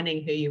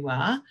defining who you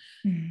are.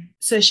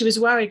 So she was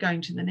worried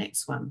going to the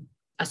next one.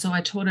 So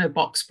I taught her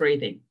box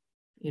breathing,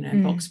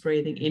 box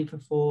breathing, in for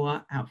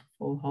 4, out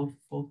for 4, hold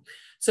for 4.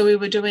 So we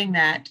were doing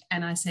that,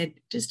 and I said,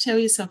 just tell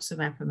yourself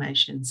some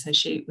affirmations. So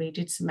we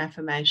did some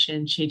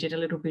affirmation. She did a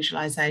little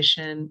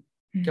visualization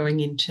going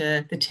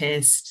into the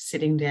test,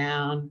 sitting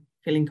down,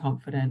 feeling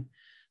confident.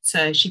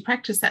 So she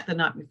practiced that the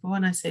night before,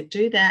 and I said,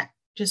 do that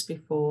just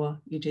before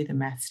you do the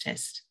maths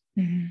test.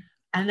 And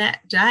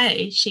that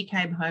day she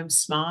came home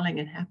smiling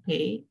and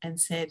happy and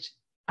said,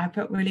 I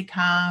felt really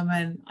calm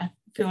and I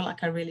feel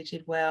like I really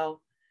did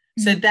well.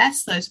 So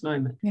that's those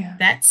moments.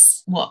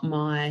 That's what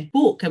my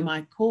book and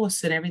my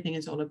course and everything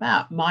is all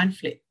about. Mind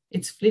flip.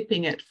 It's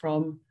flipping it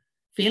from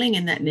feeling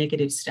in that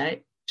negative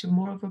state to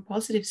more of a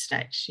positive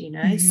state,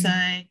 So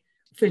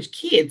for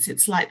kids,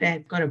 it's like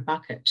they've got a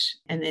bucket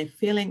and they're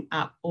filling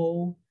up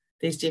all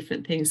these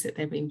different things that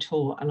they've been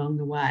taught along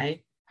the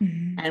way.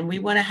 And we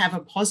want to have a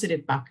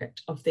positive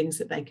bucket of things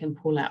that they can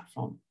pull out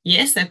from.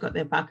 Yes, they've got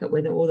their bucket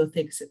where they're all the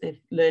things that they're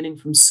learning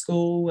from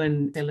school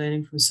and they're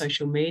learning from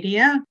social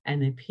media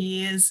and their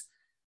peers.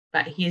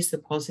 But here's the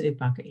positive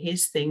bucket.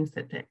 Here's things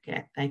that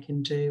they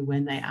can do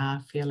when they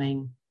are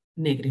feeling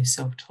negative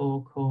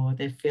self-talk or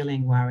they're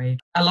feeling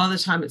worried. A lot of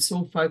the time it's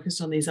all focused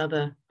on these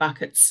other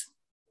buckets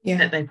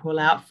that they pull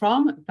out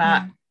from,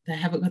 but they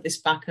haven't got this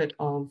bucket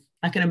of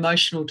like an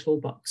emotional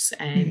toolbox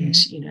and,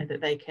 that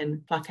they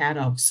can pluck out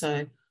of.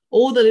 So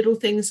all the little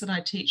things that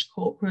I teach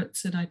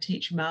corporates and I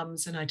teach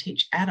mums and I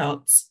teach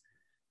adults,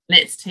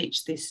 let's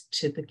teach this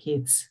to the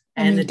kids.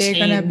 And they're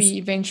going to be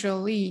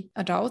eventually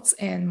adults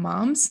and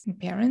moms and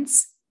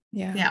parents.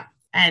 Yeah.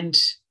 And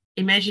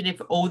imagine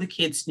if all the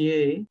kids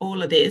knew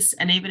all of this,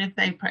 and even if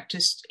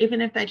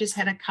they just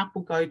had a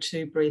couple go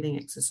to breathing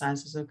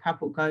exercises or a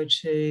couple go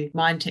to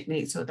mind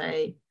techniques, or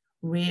they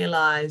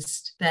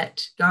realized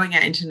that going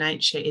out into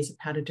nature is a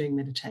part of doing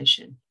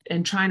meditation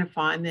and trying to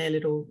find their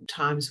little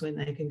times when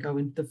they can go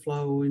into the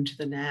flow or into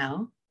the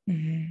now.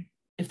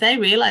 If they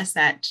realize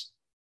that,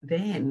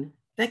 then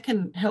that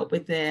can help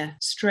with their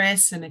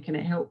stress and it can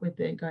help with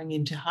their going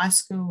into high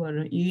school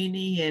and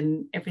uni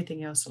and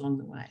everything else along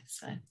the way.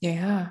 So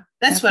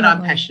that's what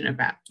I'm passionate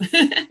about.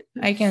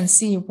 I can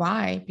see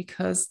why,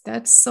 because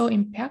that's so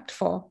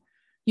impactful,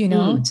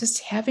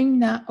 just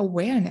having that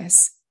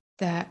awareness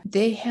that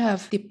they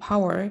have the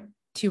power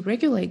to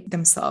regulate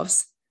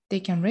themselves. They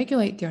can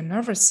regulate their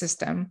nervous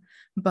system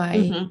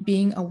by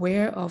being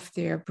aware of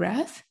their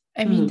breath.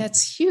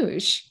 That's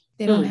huge.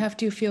 They don't have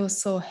to feel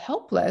so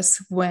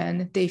helpless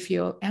when they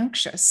feel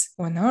anxious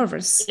or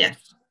nervous. Yes.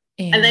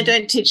 And they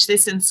don't teach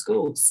this in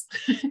schools.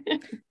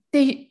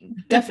 They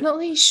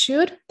definitely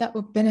should. That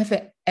would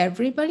benefit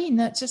everybody,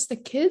 not just the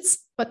kids,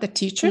 but the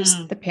teachers,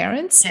 the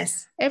parents.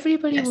 Yes.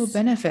 Everybody will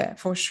benefit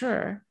for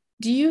sure.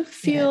 Do you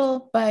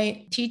feel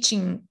by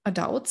teaching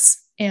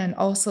adults and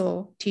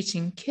also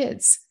teaching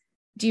kids,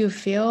 do you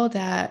feel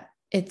that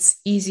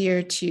it's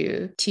easier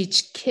to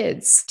teach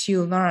kids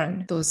to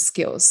learn those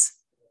skills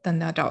than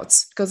the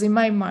adults? Because in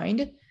my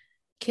mind,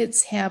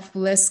 kids have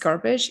less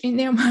garbage in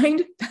their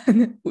mind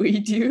than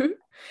we do.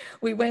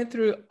 We went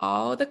through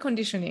all the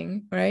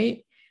conditioning,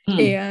 right?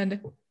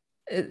 And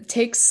it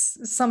takes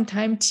some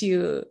time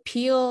to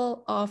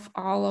peel off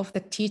all of the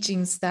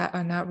teachings that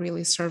are not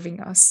really serving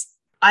us.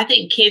 I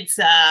think kids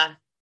are,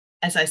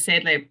 as I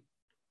said,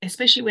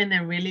 especially when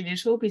they're really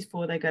little,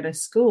 before they go to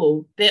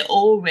school, they're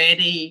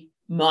already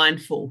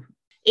mindful.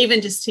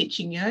 Even just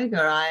teaching yoga,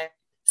 I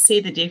see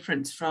the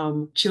difference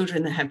from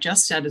children that have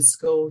just started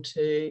school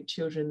to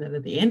children that are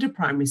at the end of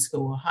primary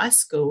school or high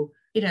school.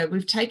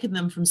 We've taken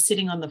them from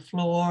sitting on the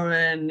floor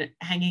and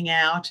hanging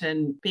out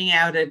and being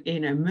able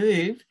to,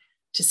 move,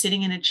 to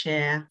sitting in a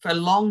chair for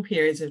long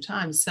periods of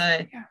time.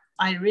 So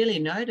I really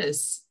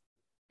notice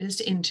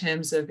just in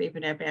terms of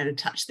even being able to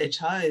touch their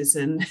toes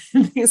and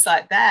things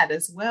like that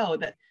as well,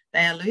 that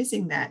they are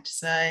losing that.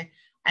 So,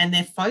 and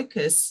their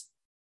focus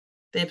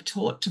they've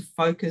taught to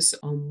focus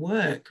on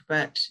work,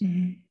 but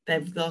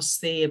they've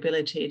lost the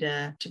ability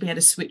to be able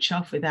to switch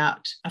off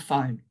without a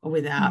phone or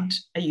without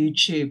a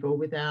YouTube or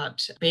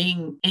without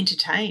being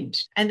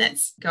entertained. And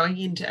that's going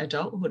into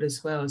adulthood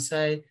as well.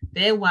 So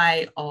their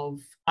way of,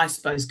 I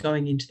suppose,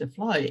 going into the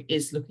flow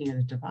is looking at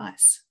a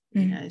device,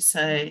 you know,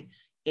 so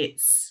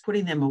it's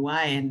putting them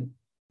away. And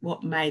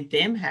what made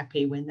them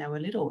happy when they were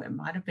little, it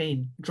might have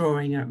been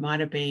drawing, or it might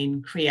have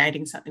been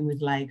creating something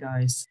with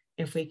Legos.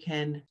 If we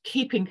can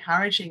keep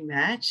encouraging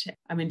that,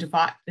 I mean,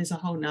 there's a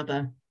whole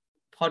nother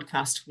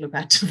podcast full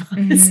about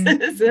devices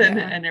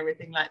and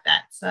everything like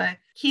that. So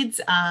kids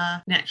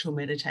are natural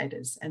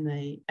meditators, and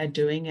they are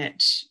doing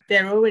it.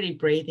 They're already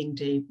breathing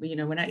deep. You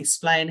know, when I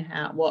explain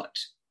what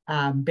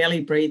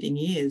belly breathing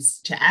is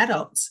to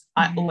adults,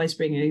 I always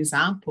bring an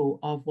example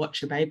of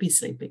watch your baby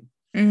sleeping,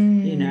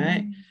 you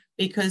know,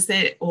 because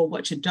or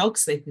watch a dog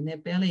sleeping, their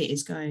belly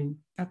is going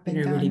up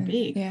and down, really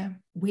big. Yeah.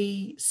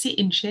 We sit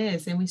in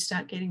chairs and we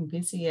start getting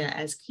busier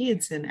as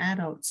kids and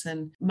adults,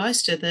 and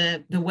most of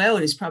the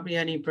world is probably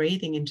only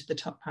breathing into the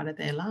top part of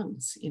their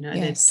lungs, you know,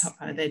 the top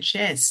part of their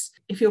chest.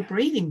 If you're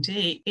breathing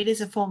deep, it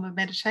is a form of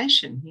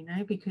meditation, you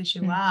know, because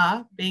you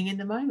are being in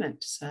the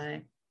moment.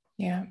 So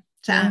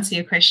to answer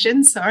your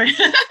question, sorry.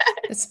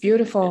 It's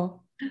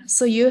beautiful.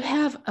 So you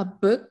have a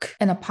book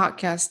and a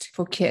podcast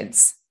for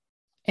kids,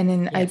 and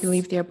then I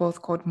believe they're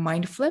both called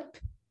Mindflip.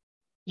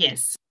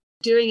 Yes.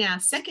 During our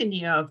second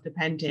year of the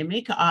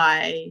pandemic,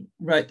 I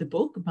wrote the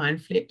book,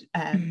 Mindflip.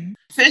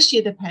 First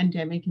year of the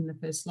pandemic, in the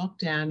first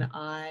lockdown,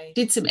 I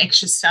did some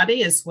extra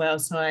study as well.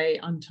 So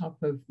on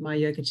top of my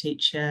yoga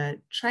teacher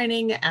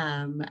training,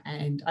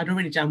 and I'd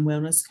already done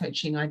wellness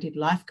coaching, I did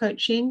life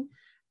coaching.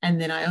 And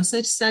then I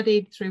also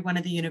studied through one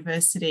of the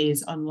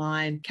universities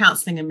online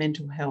counselling and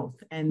mental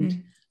health.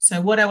 And so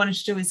what I wanted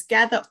to do is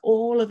gather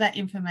all of that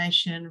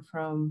information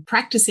from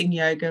practicing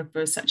yoga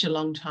for such a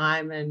long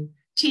time and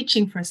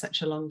teaching for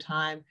such a long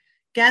time,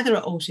 gather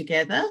it all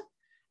together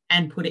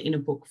and put it in a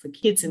book for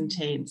kids and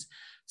teens.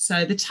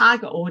 So the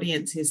target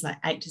audience is like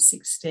 8 to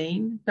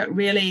 16, but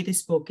really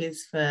this book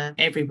is for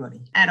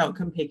everybody. Adult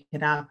can pick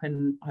it up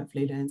and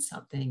hopefully learn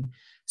something.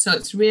 So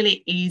it's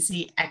really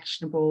easy,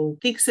 actionable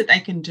things that they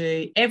can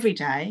do every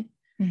day.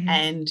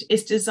 And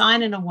it's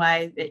designed in a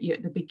way that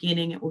at the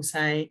beginning it will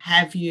say,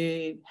 have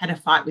you had a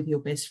fight with your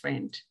best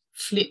friend?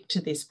 Flip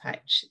to this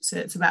page. So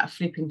it's about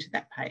flipping to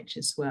that page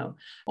as well.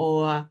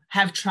 Or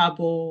have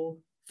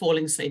trouble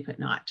falling asleep at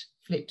night,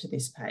 flip to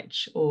this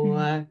page.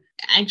 Or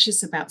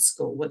anxious about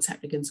school, what's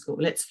happening in school,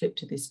 let's flip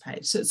to this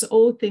page. So it's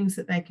all things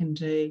that they can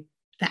do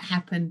that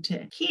happen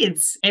to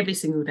kids every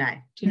single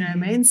day. Do you know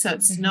what I mean? So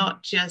it's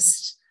not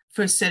just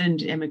for a certain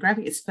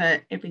demographic, it's for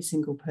every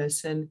single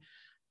person.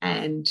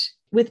 And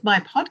with my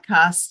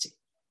podcast,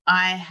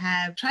 I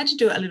have tried to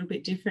do it a little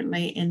bit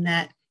differently in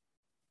that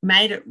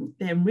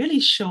they're really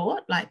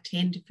short, like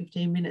 10 to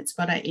 15 minutes,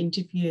 but I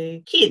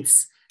interview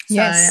kids.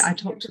 So I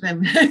talk to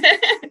them. I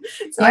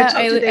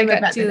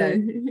got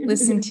to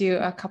listen to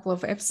a couple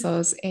of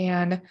episodes,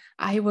 and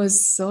I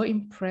was so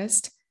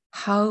impressed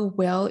how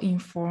well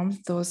informed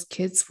those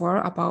kids were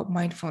about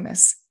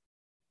mindfulness.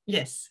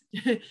 Yes.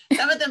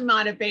 Some of them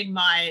might have been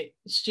my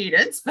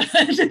students, but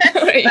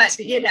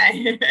you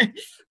know,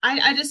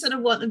 I just sort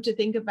of want them to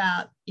think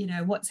about, you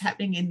know, what's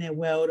happening in their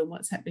world and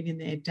what's happening in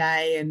their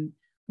day, and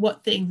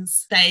what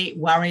things they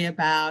worry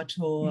about,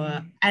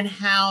 or and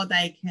how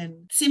they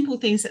can, simple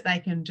things that they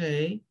can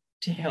do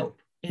to help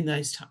in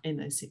those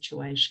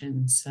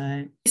situations.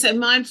 So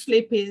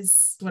Mindflip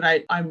is what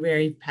I'm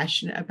very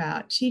passionate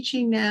about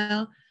teaching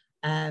now.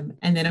 And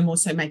then I'm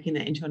also making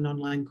that into an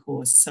online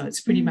course. So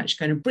it's pretty much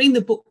going to bring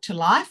the book to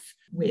life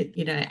with,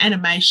 you know,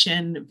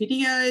 animation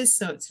videos.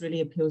 So it's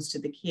really appeals to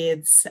the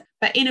kids,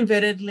 but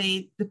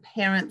inadvertently the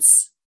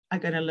parents are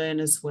going to learn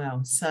as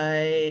well. So,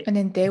 and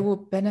then they will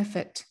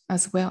benefit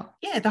as well.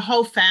 Yeah, the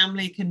whole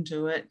family can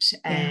do it.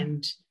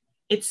 And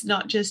it's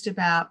not just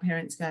about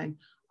parents going,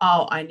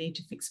 oh, I need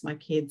to fix my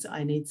kids.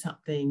 I need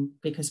something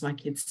because my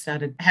kids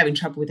started having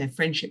trouble with their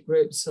friendship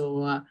groups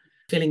or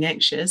feeling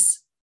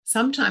anxious.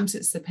 Sometimes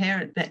it's the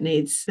parent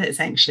that's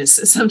anxious.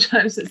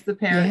 Sometimes it's the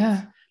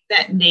parent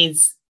that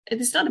needs,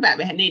 it's not about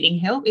needing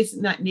help, it's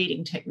not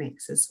needing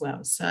techniques as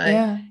well. So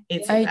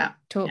I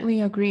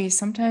totally agree.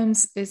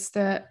 Sometimes it's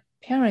the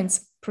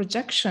parents'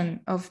 projection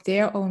of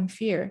their own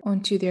fear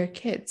onto their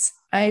kids.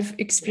 I've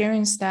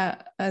experienced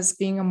that as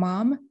being a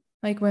mom.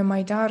 Like when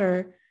my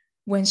daughter,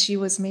 when she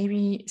was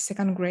maybe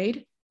second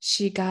grade,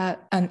 she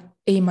got an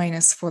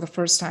A- for the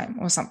first time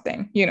or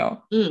something, you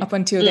know, up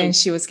until then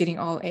she was getting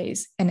all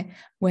A's. And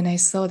when I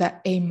saw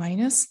that A-,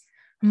 I'm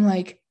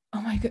like,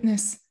 oh my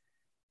goodness,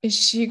 is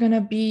she going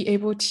to be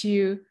able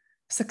to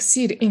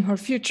succeed in her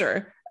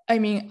future? I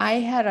mean, I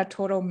had a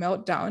total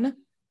meltdown.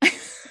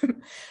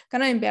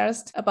 Kind of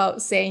embarrassed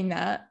about saying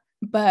that,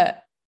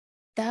 but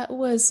that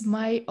was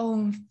my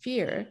own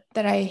fear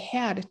that I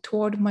had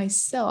toward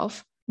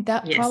myself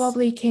that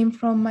probably came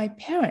from my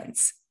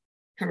parents.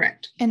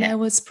 Correct. And I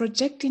was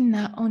projecting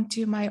that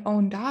onto my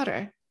own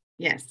daughter.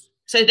 Yes.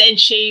 So then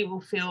she will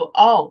feel,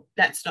 oh,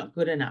 that's not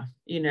good enough,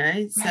 you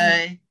know.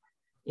 So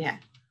Yeah.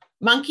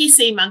 Monkey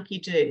see, monkey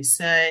do.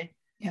 So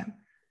Yeah.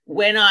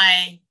 when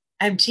I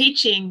am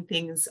teaching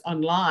things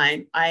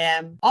online, I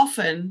am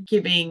often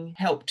giving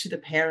help to the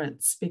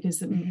parents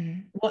because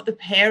what the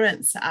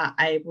parents are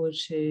able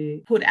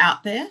to put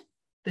out there,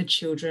 the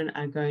children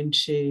are going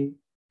to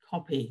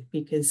copy,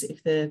 because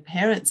if the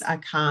parents are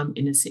calm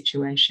in a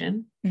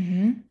situation,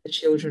 the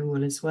children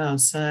will as well.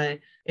 So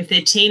if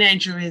their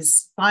teenager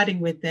is fighting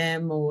with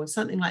them or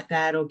something like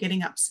that, or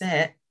getting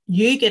upset,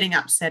 you getting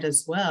upset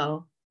as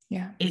well,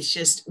 it's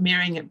just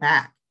mirroring it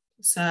back.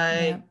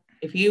 So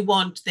if you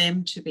want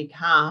them to be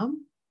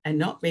calm and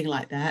not being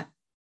like that,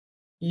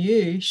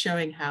 you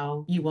showing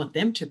how you want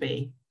them to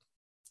be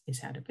is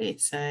how to be.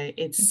 So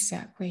it's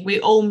exactly, we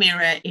all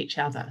mirror each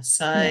other.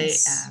 So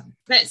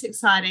that's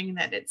exciting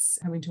that it's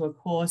coming to a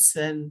course.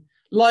 And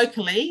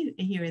locally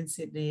here in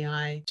Sydney,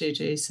 I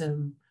do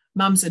some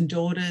mums and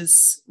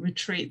daughters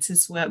retreats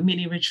as well,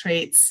 mini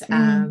retreats.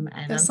 And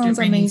that sounds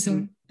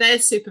amazing. They're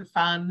super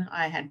fun.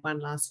 I had one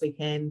last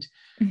weekend,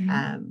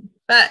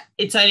 but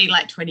it's only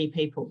like 20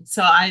 people.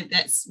 So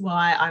that's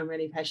why I'm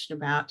really passionate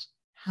about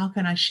how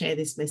can I share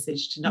this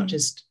message to not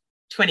just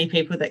 20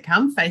 people that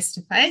come face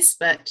to face,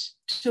 but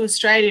to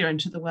Australia and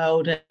to the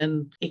world,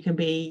 and it can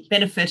be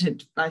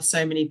benefited by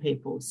so many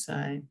people.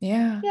 So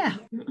yeah.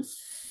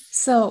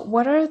 So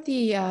what are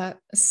the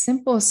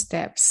simple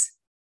steps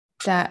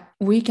that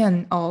we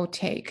can all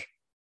take,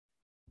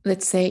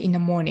 let's say in the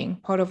morning,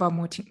 part of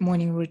our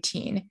morning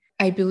routine?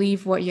 I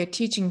believe what you're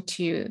teaching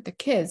to the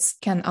kids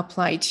can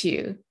apply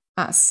to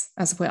us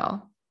as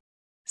well.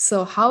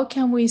 So how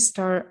can we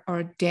start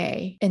our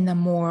day in a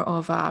more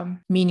of a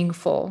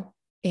meaningful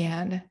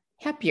and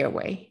happier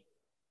way?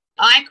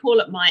 I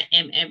call it my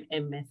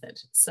MMM method.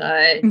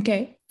 So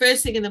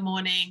first thing in the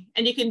morning,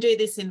 and you can do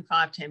this in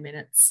 5-10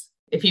 minutes.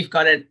 If you've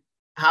got it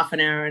half an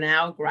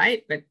hour,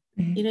 great. But,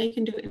 you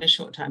can do it in a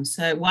short time.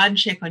 So one,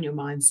 check on your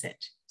mindset.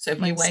 So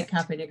if you wake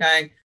up and you're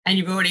going, and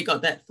you've already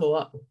got that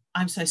thought,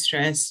 I'm so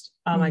stressed.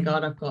 Oh my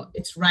God,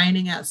 it's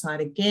raining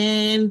outside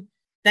again.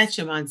 That's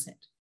your mindset.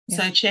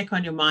 So check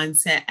on your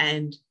mindset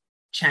and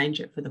change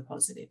it for the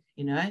positive,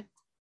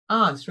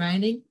 Oh, it's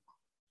raining.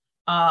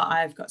 Oh,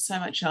 I've got so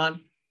much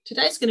on.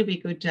 Today's going to be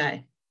a good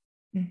day.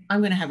 I'm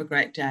going to have a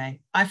great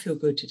day. I feel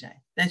good today.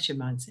 That's your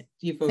mindset.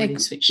 You've already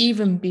switched.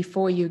 Even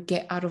before you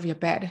get out of your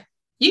bed.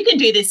 You can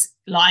do this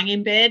lying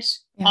in bed.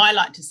 I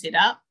like to sit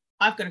up.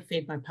 I've got to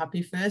feed my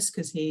puppy first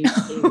because he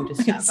will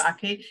just start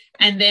barking,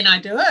 and then I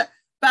do it.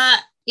 But,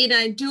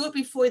 do it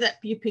before that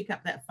you pick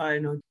up that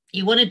phone, or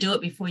you want to do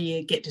it before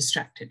you get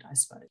distracted, I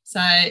suppose. So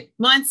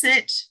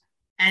mindset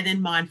and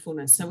then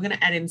mindfulness. So we're going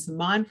to add in some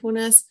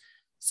mindfulness.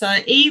 So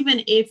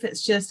even if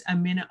it's just a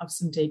minute of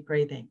some deep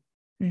breathing,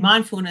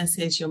 mindfulness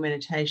is your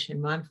meditation.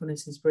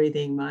 Mindfulness is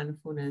breathing.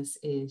 Mindfulness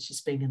is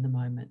just being in the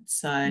moment.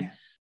 So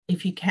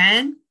if you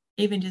can,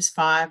 even just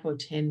 5 or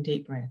 10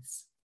 deep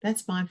breaths,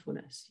 that's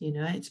mindfulness.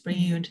 It's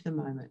bringing you into the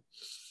moment.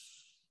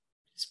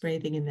 Just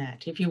breathing in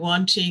that. If you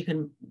want to, you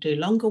can do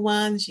longer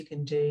ones. You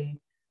can do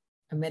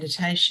a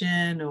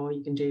meditation, or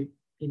you can do,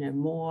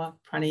 more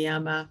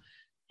pranayama,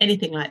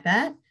 anything like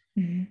that.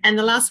 And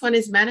the last one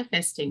is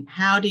manifesting.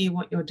 How do you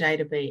want your day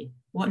to be?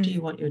 What do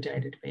you want your day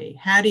to be?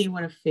 How do you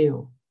want to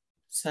feel?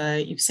 So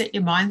you've set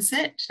your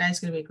mindset. Today's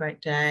going to be a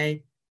great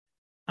day.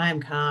 I am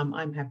calm.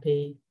 I'm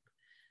happy.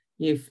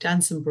 You've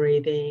done some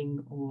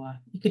breathing, or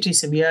you could do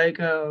some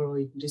yoga, or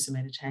you can do some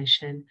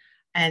meditation,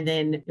 and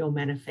then you're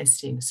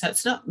manifesting. So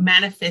it's not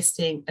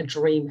manifesting a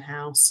dream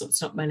house, or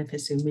it's not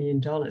manifesting $1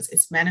 million.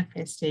 It's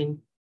manifesting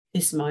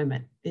this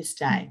moment, this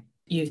day.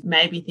 You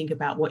maybe think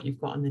about what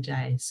you've got on the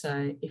day.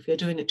 So if you're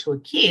doing it to a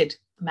kid,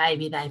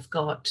 maybe they've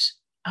got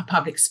a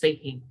public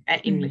speaking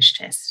English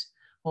test,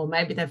 or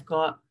maybe they've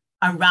got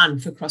a run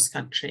for cross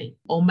country,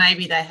 or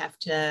maybe they have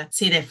to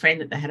see their friend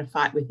that they had a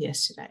fight with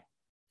yesterday.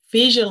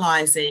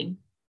 Visualizing,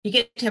 you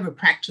get to have a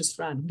practice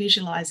run,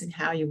 visualizing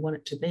how you want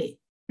it to be.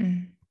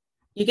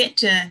 You get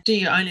to do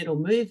your own little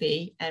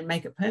movie and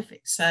make it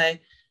perfect. So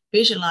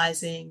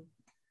visualizing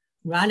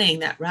running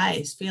that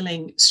race,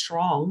 feeling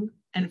strong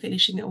and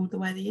finishing it all the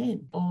way to the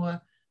end,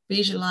 or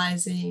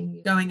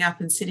visualizing going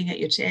up and sitting at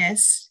your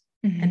test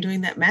and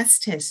doing that maths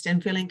test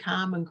and feeling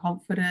calm and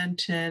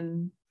confident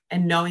and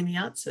knowing the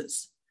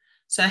answers.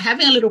 So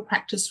having a little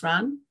practice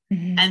run,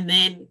 and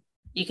then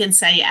you can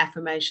say your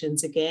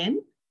affirmations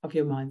again of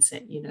your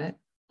mindset.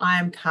 I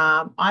am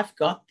calm. I've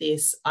got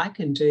this. I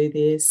can do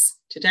this.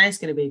 Today's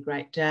going to be a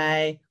great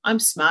day. I'm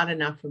smart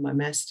enough for my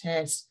maths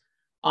test.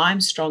 I'm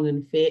strong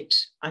and fit.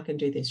 I can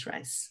do this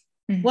race.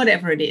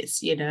 Whatever it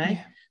is,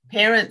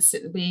 Parents,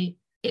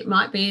 it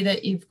might be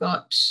that you've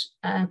got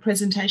a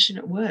presentation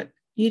at work.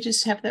 You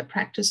just have that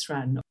practice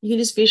run. You can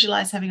just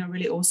visualize having a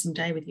really awesome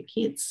day with your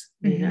kids,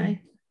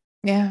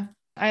 Yeah,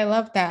 I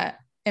love that.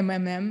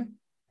 MMM,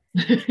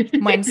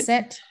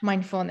 mindset,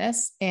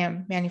 mindfulness,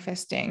 and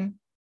manifesting.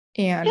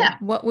 And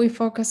what we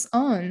focus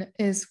on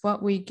is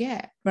what we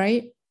get,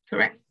 right?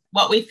 Correct.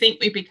 What we think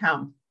we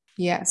become.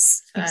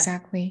 Yes,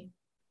 exactly.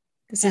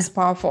 This is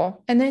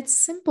powerful. And it's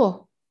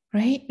simple,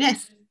 right?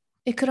 Yes.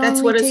 It could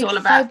only take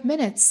 5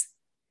 minutes.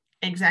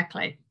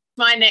 Exactly.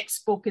 My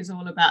next book is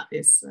all about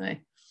this. So.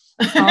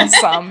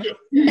 Awesome.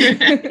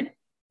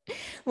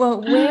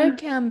 Well, where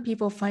can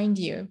people find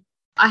you?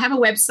 I have a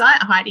website,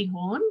 Heidi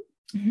Horn,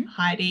 Mm-hmm.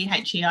 Heidi,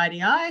 Heidi,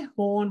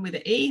 Horn with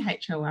an E,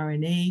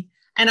 Horne,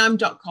 and I'm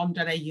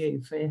 .com.au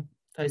for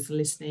those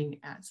listening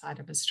outside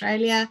of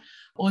Australia.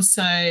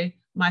 Also,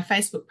 my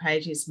Facebook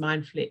page is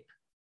Mindflip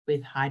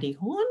with Heidi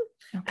Horn,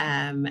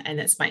 and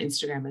that's my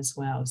Instagram as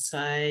well.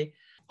 So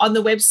on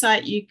the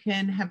website, you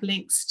can have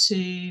links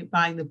to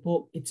buying the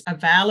book. It's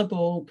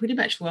available pretty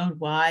much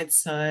worldwide,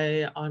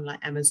 so on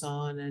like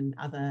Amazon and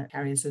other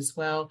carriers as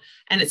well.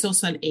 And it's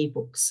also an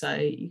ebook, so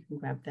you can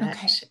grab that.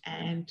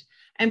 Okay.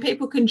 And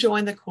people can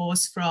join the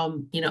course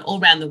from,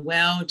 all around the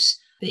world.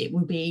 It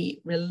will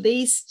be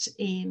released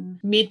in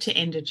mid to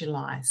end of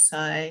July. So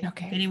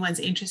if anyone's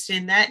interested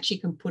in that, you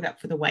can put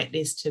up for the wait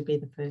list to be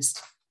the first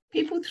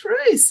people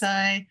through. So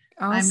awesome.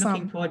 I'm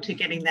looking forward to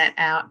getting that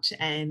out.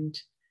 And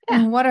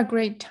what a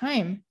great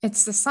time.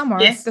 It's the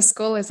summer. Yes. The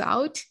school is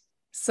out.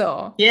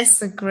 So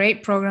it's a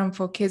great program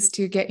for kids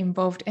to get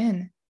involved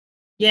in.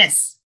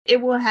 Yes.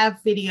 It will have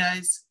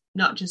videos,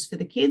 not just for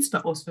the kids,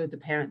 but also for the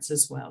parents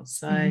as well.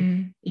 So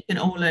you can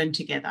all learn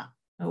together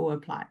or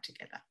apply it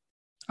together.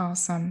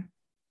 Awesome.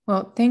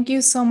 Well, thank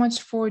you so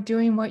much for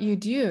doing what you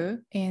do.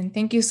 And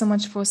thank you so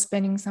much for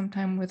spending some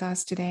time with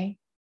us today.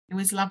 It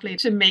was lovely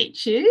to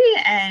meet you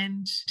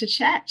and to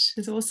chat.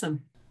 It was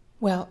awesome.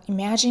 Well,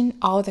 imagine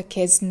all the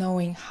kids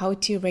knowing how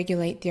to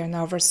regulate their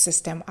nervous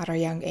system at a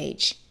young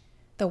age.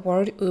 The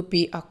world would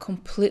be a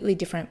completely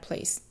different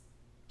place.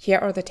 Here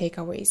are the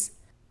takeaways.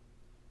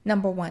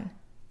 Number 1,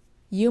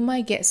 you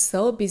might get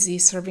so busy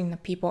serving the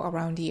people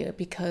around you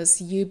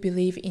because you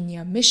believe in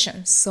your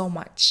mission so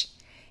much.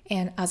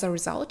 And as a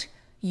result,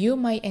 you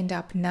might end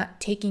up not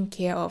taking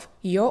care of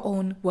your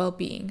own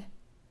well-being.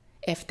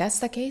 If that's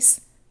the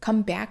case,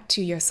 come back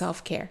to your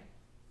self-care.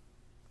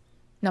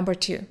 Number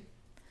 2,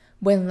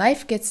 when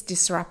life gets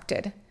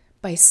disrupted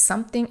by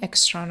something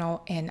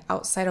external and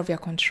outside of your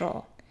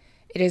control,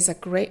 it is a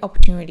great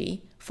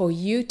opportunity for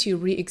you to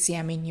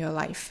re-examine your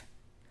life.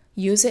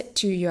 Use it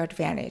to your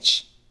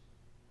advantage.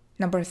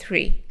 Number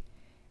 3,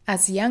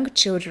 as young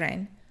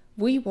children,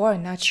 we were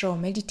natural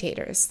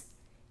meditators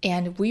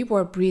and we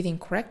were breathing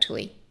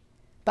correctly.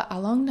 But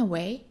along the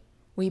way,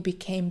 we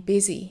became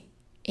busy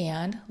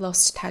and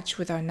lost touch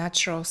with our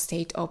natural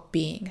state of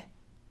being.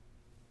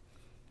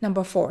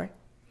 Number 4,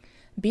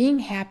 being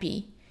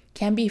happy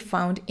can be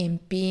found in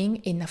being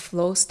in a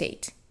flow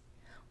state.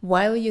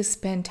 While you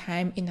spend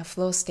time in a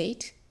flow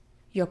state,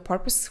 your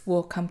purpose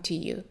will come to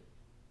you.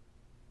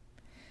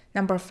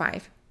 Number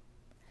 5,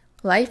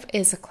 life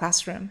is a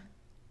classroom.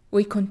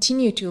 We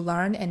continue to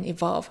learn and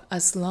evolve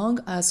as long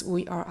as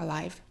we are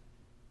alive.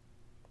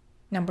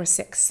 Number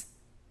 6,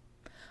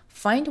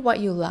 find what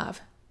you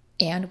love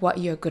and what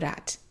you're good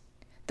at.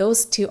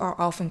 Those two are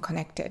often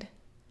connected.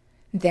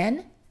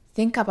 Then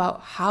think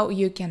about how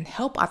you can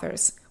help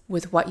others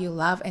with what you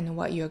love and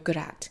what you're good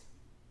at.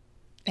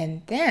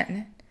 And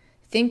then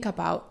think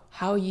about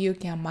how you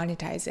can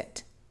monetize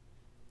it.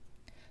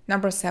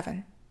 Number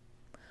 7,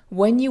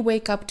 when you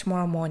wake up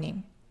tomorrow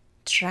morning,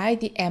 try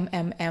the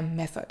MMM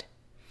method: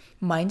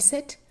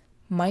 mindset,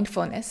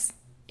 mindfulness,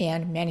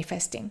 and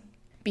manifesting.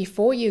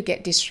 Before you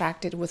get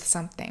distracted with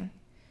something,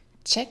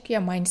 check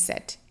your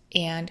mindset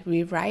and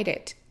rewrite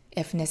it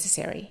if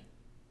necessary.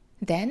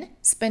 Then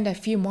spend a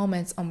few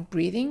moments on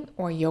breathing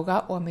or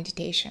yoga or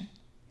meditation.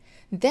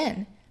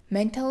 Then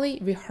mentally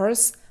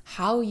rehearse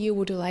how you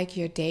would like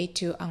your day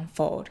to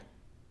unfold.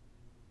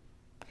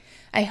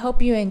 I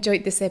hope you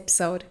enjoyed this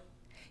episode.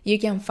 You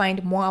can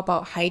find more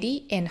about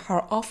Heidi and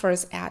her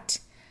offers at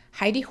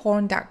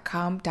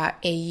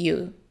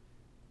heidihorn.com.au.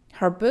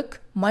 Her book,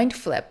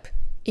 Mindflip,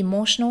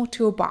 Emotional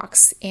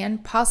Toolbox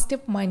and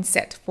Positive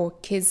Mindset for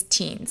Kids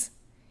Teens,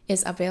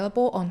 is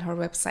available on her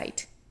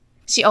website.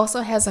 She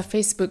also has a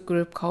Facebook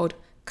group called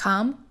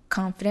Calm,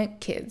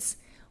 Confident Kids,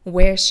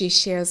 where she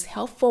shares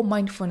helpful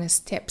mindfulness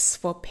tips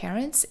for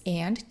parents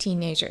and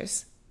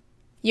teenagers.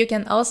 You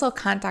can also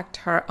contact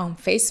her on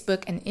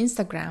Facebook and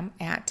Instagram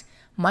at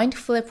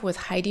Mindflip with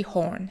Heidi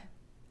Horn.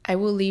 I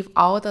will leave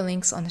all the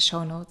links on the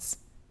show notes.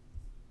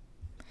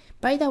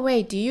 By the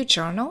way, do you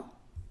journal?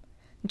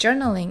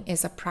 Journaling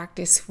is a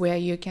practice where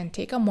you can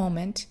take a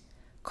moment,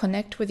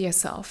 connect with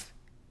yourself,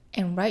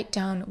 and write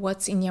down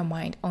what's in your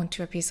mind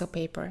onto a piece of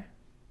paper.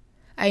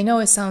 I know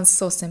it sounds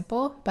so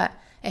simple, but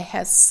it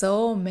has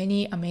so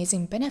many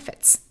amazing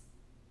benefits,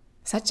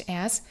 such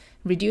as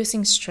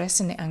reducing stress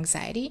and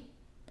anxiety,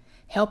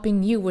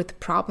 helping you with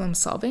problem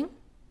solving,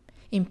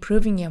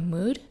 improving your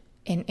mood,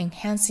 and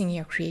enhancing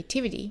your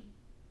creativity.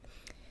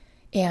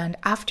 And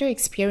after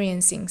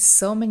experiencing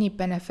so many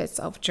benefits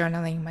of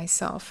journaling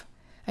myself,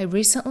 I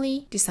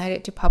recently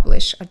decided to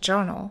publish a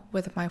journal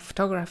with my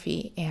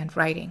photography and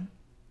writing.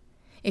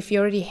 If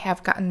you already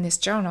have gotten this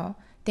journal,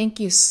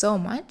 thank you so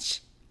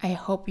much. I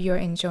hope you're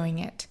enjoying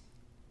it.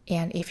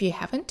 And if you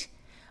haven't,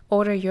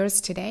 order yours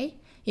today.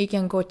 You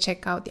can go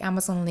check out the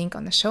Amazon link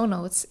on the show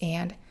notes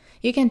and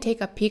you can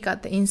take a peek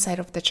at the inside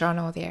of the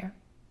journal there.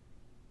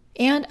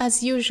 And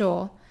as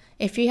usual,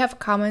 If you have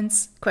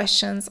comments,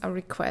 questions, or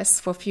requests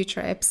for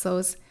future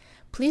episodes,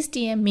 please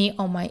DM me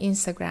on my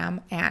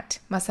Instagram at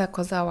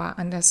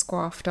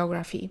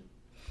masakozawa_photography.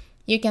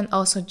 You can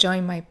also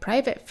join my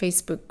private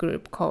Facebook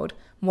group called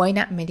Why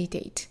Not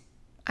Meditate.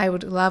 I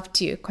would love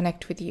to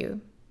connect with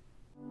you.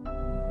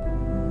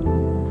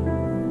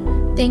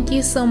 Thank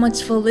you so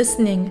much for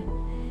listening.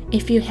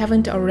 If you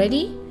haven't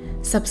already,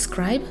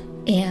 subscribe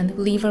and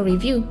leave a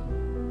review.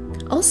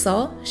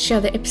 Also,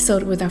 share the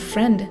episode with a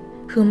friend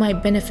who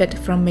might benefit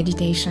from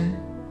meditation.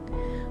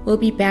 We'll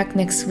be back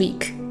next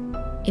week.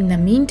 In the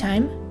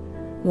meantime,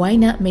 why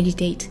not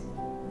meditate?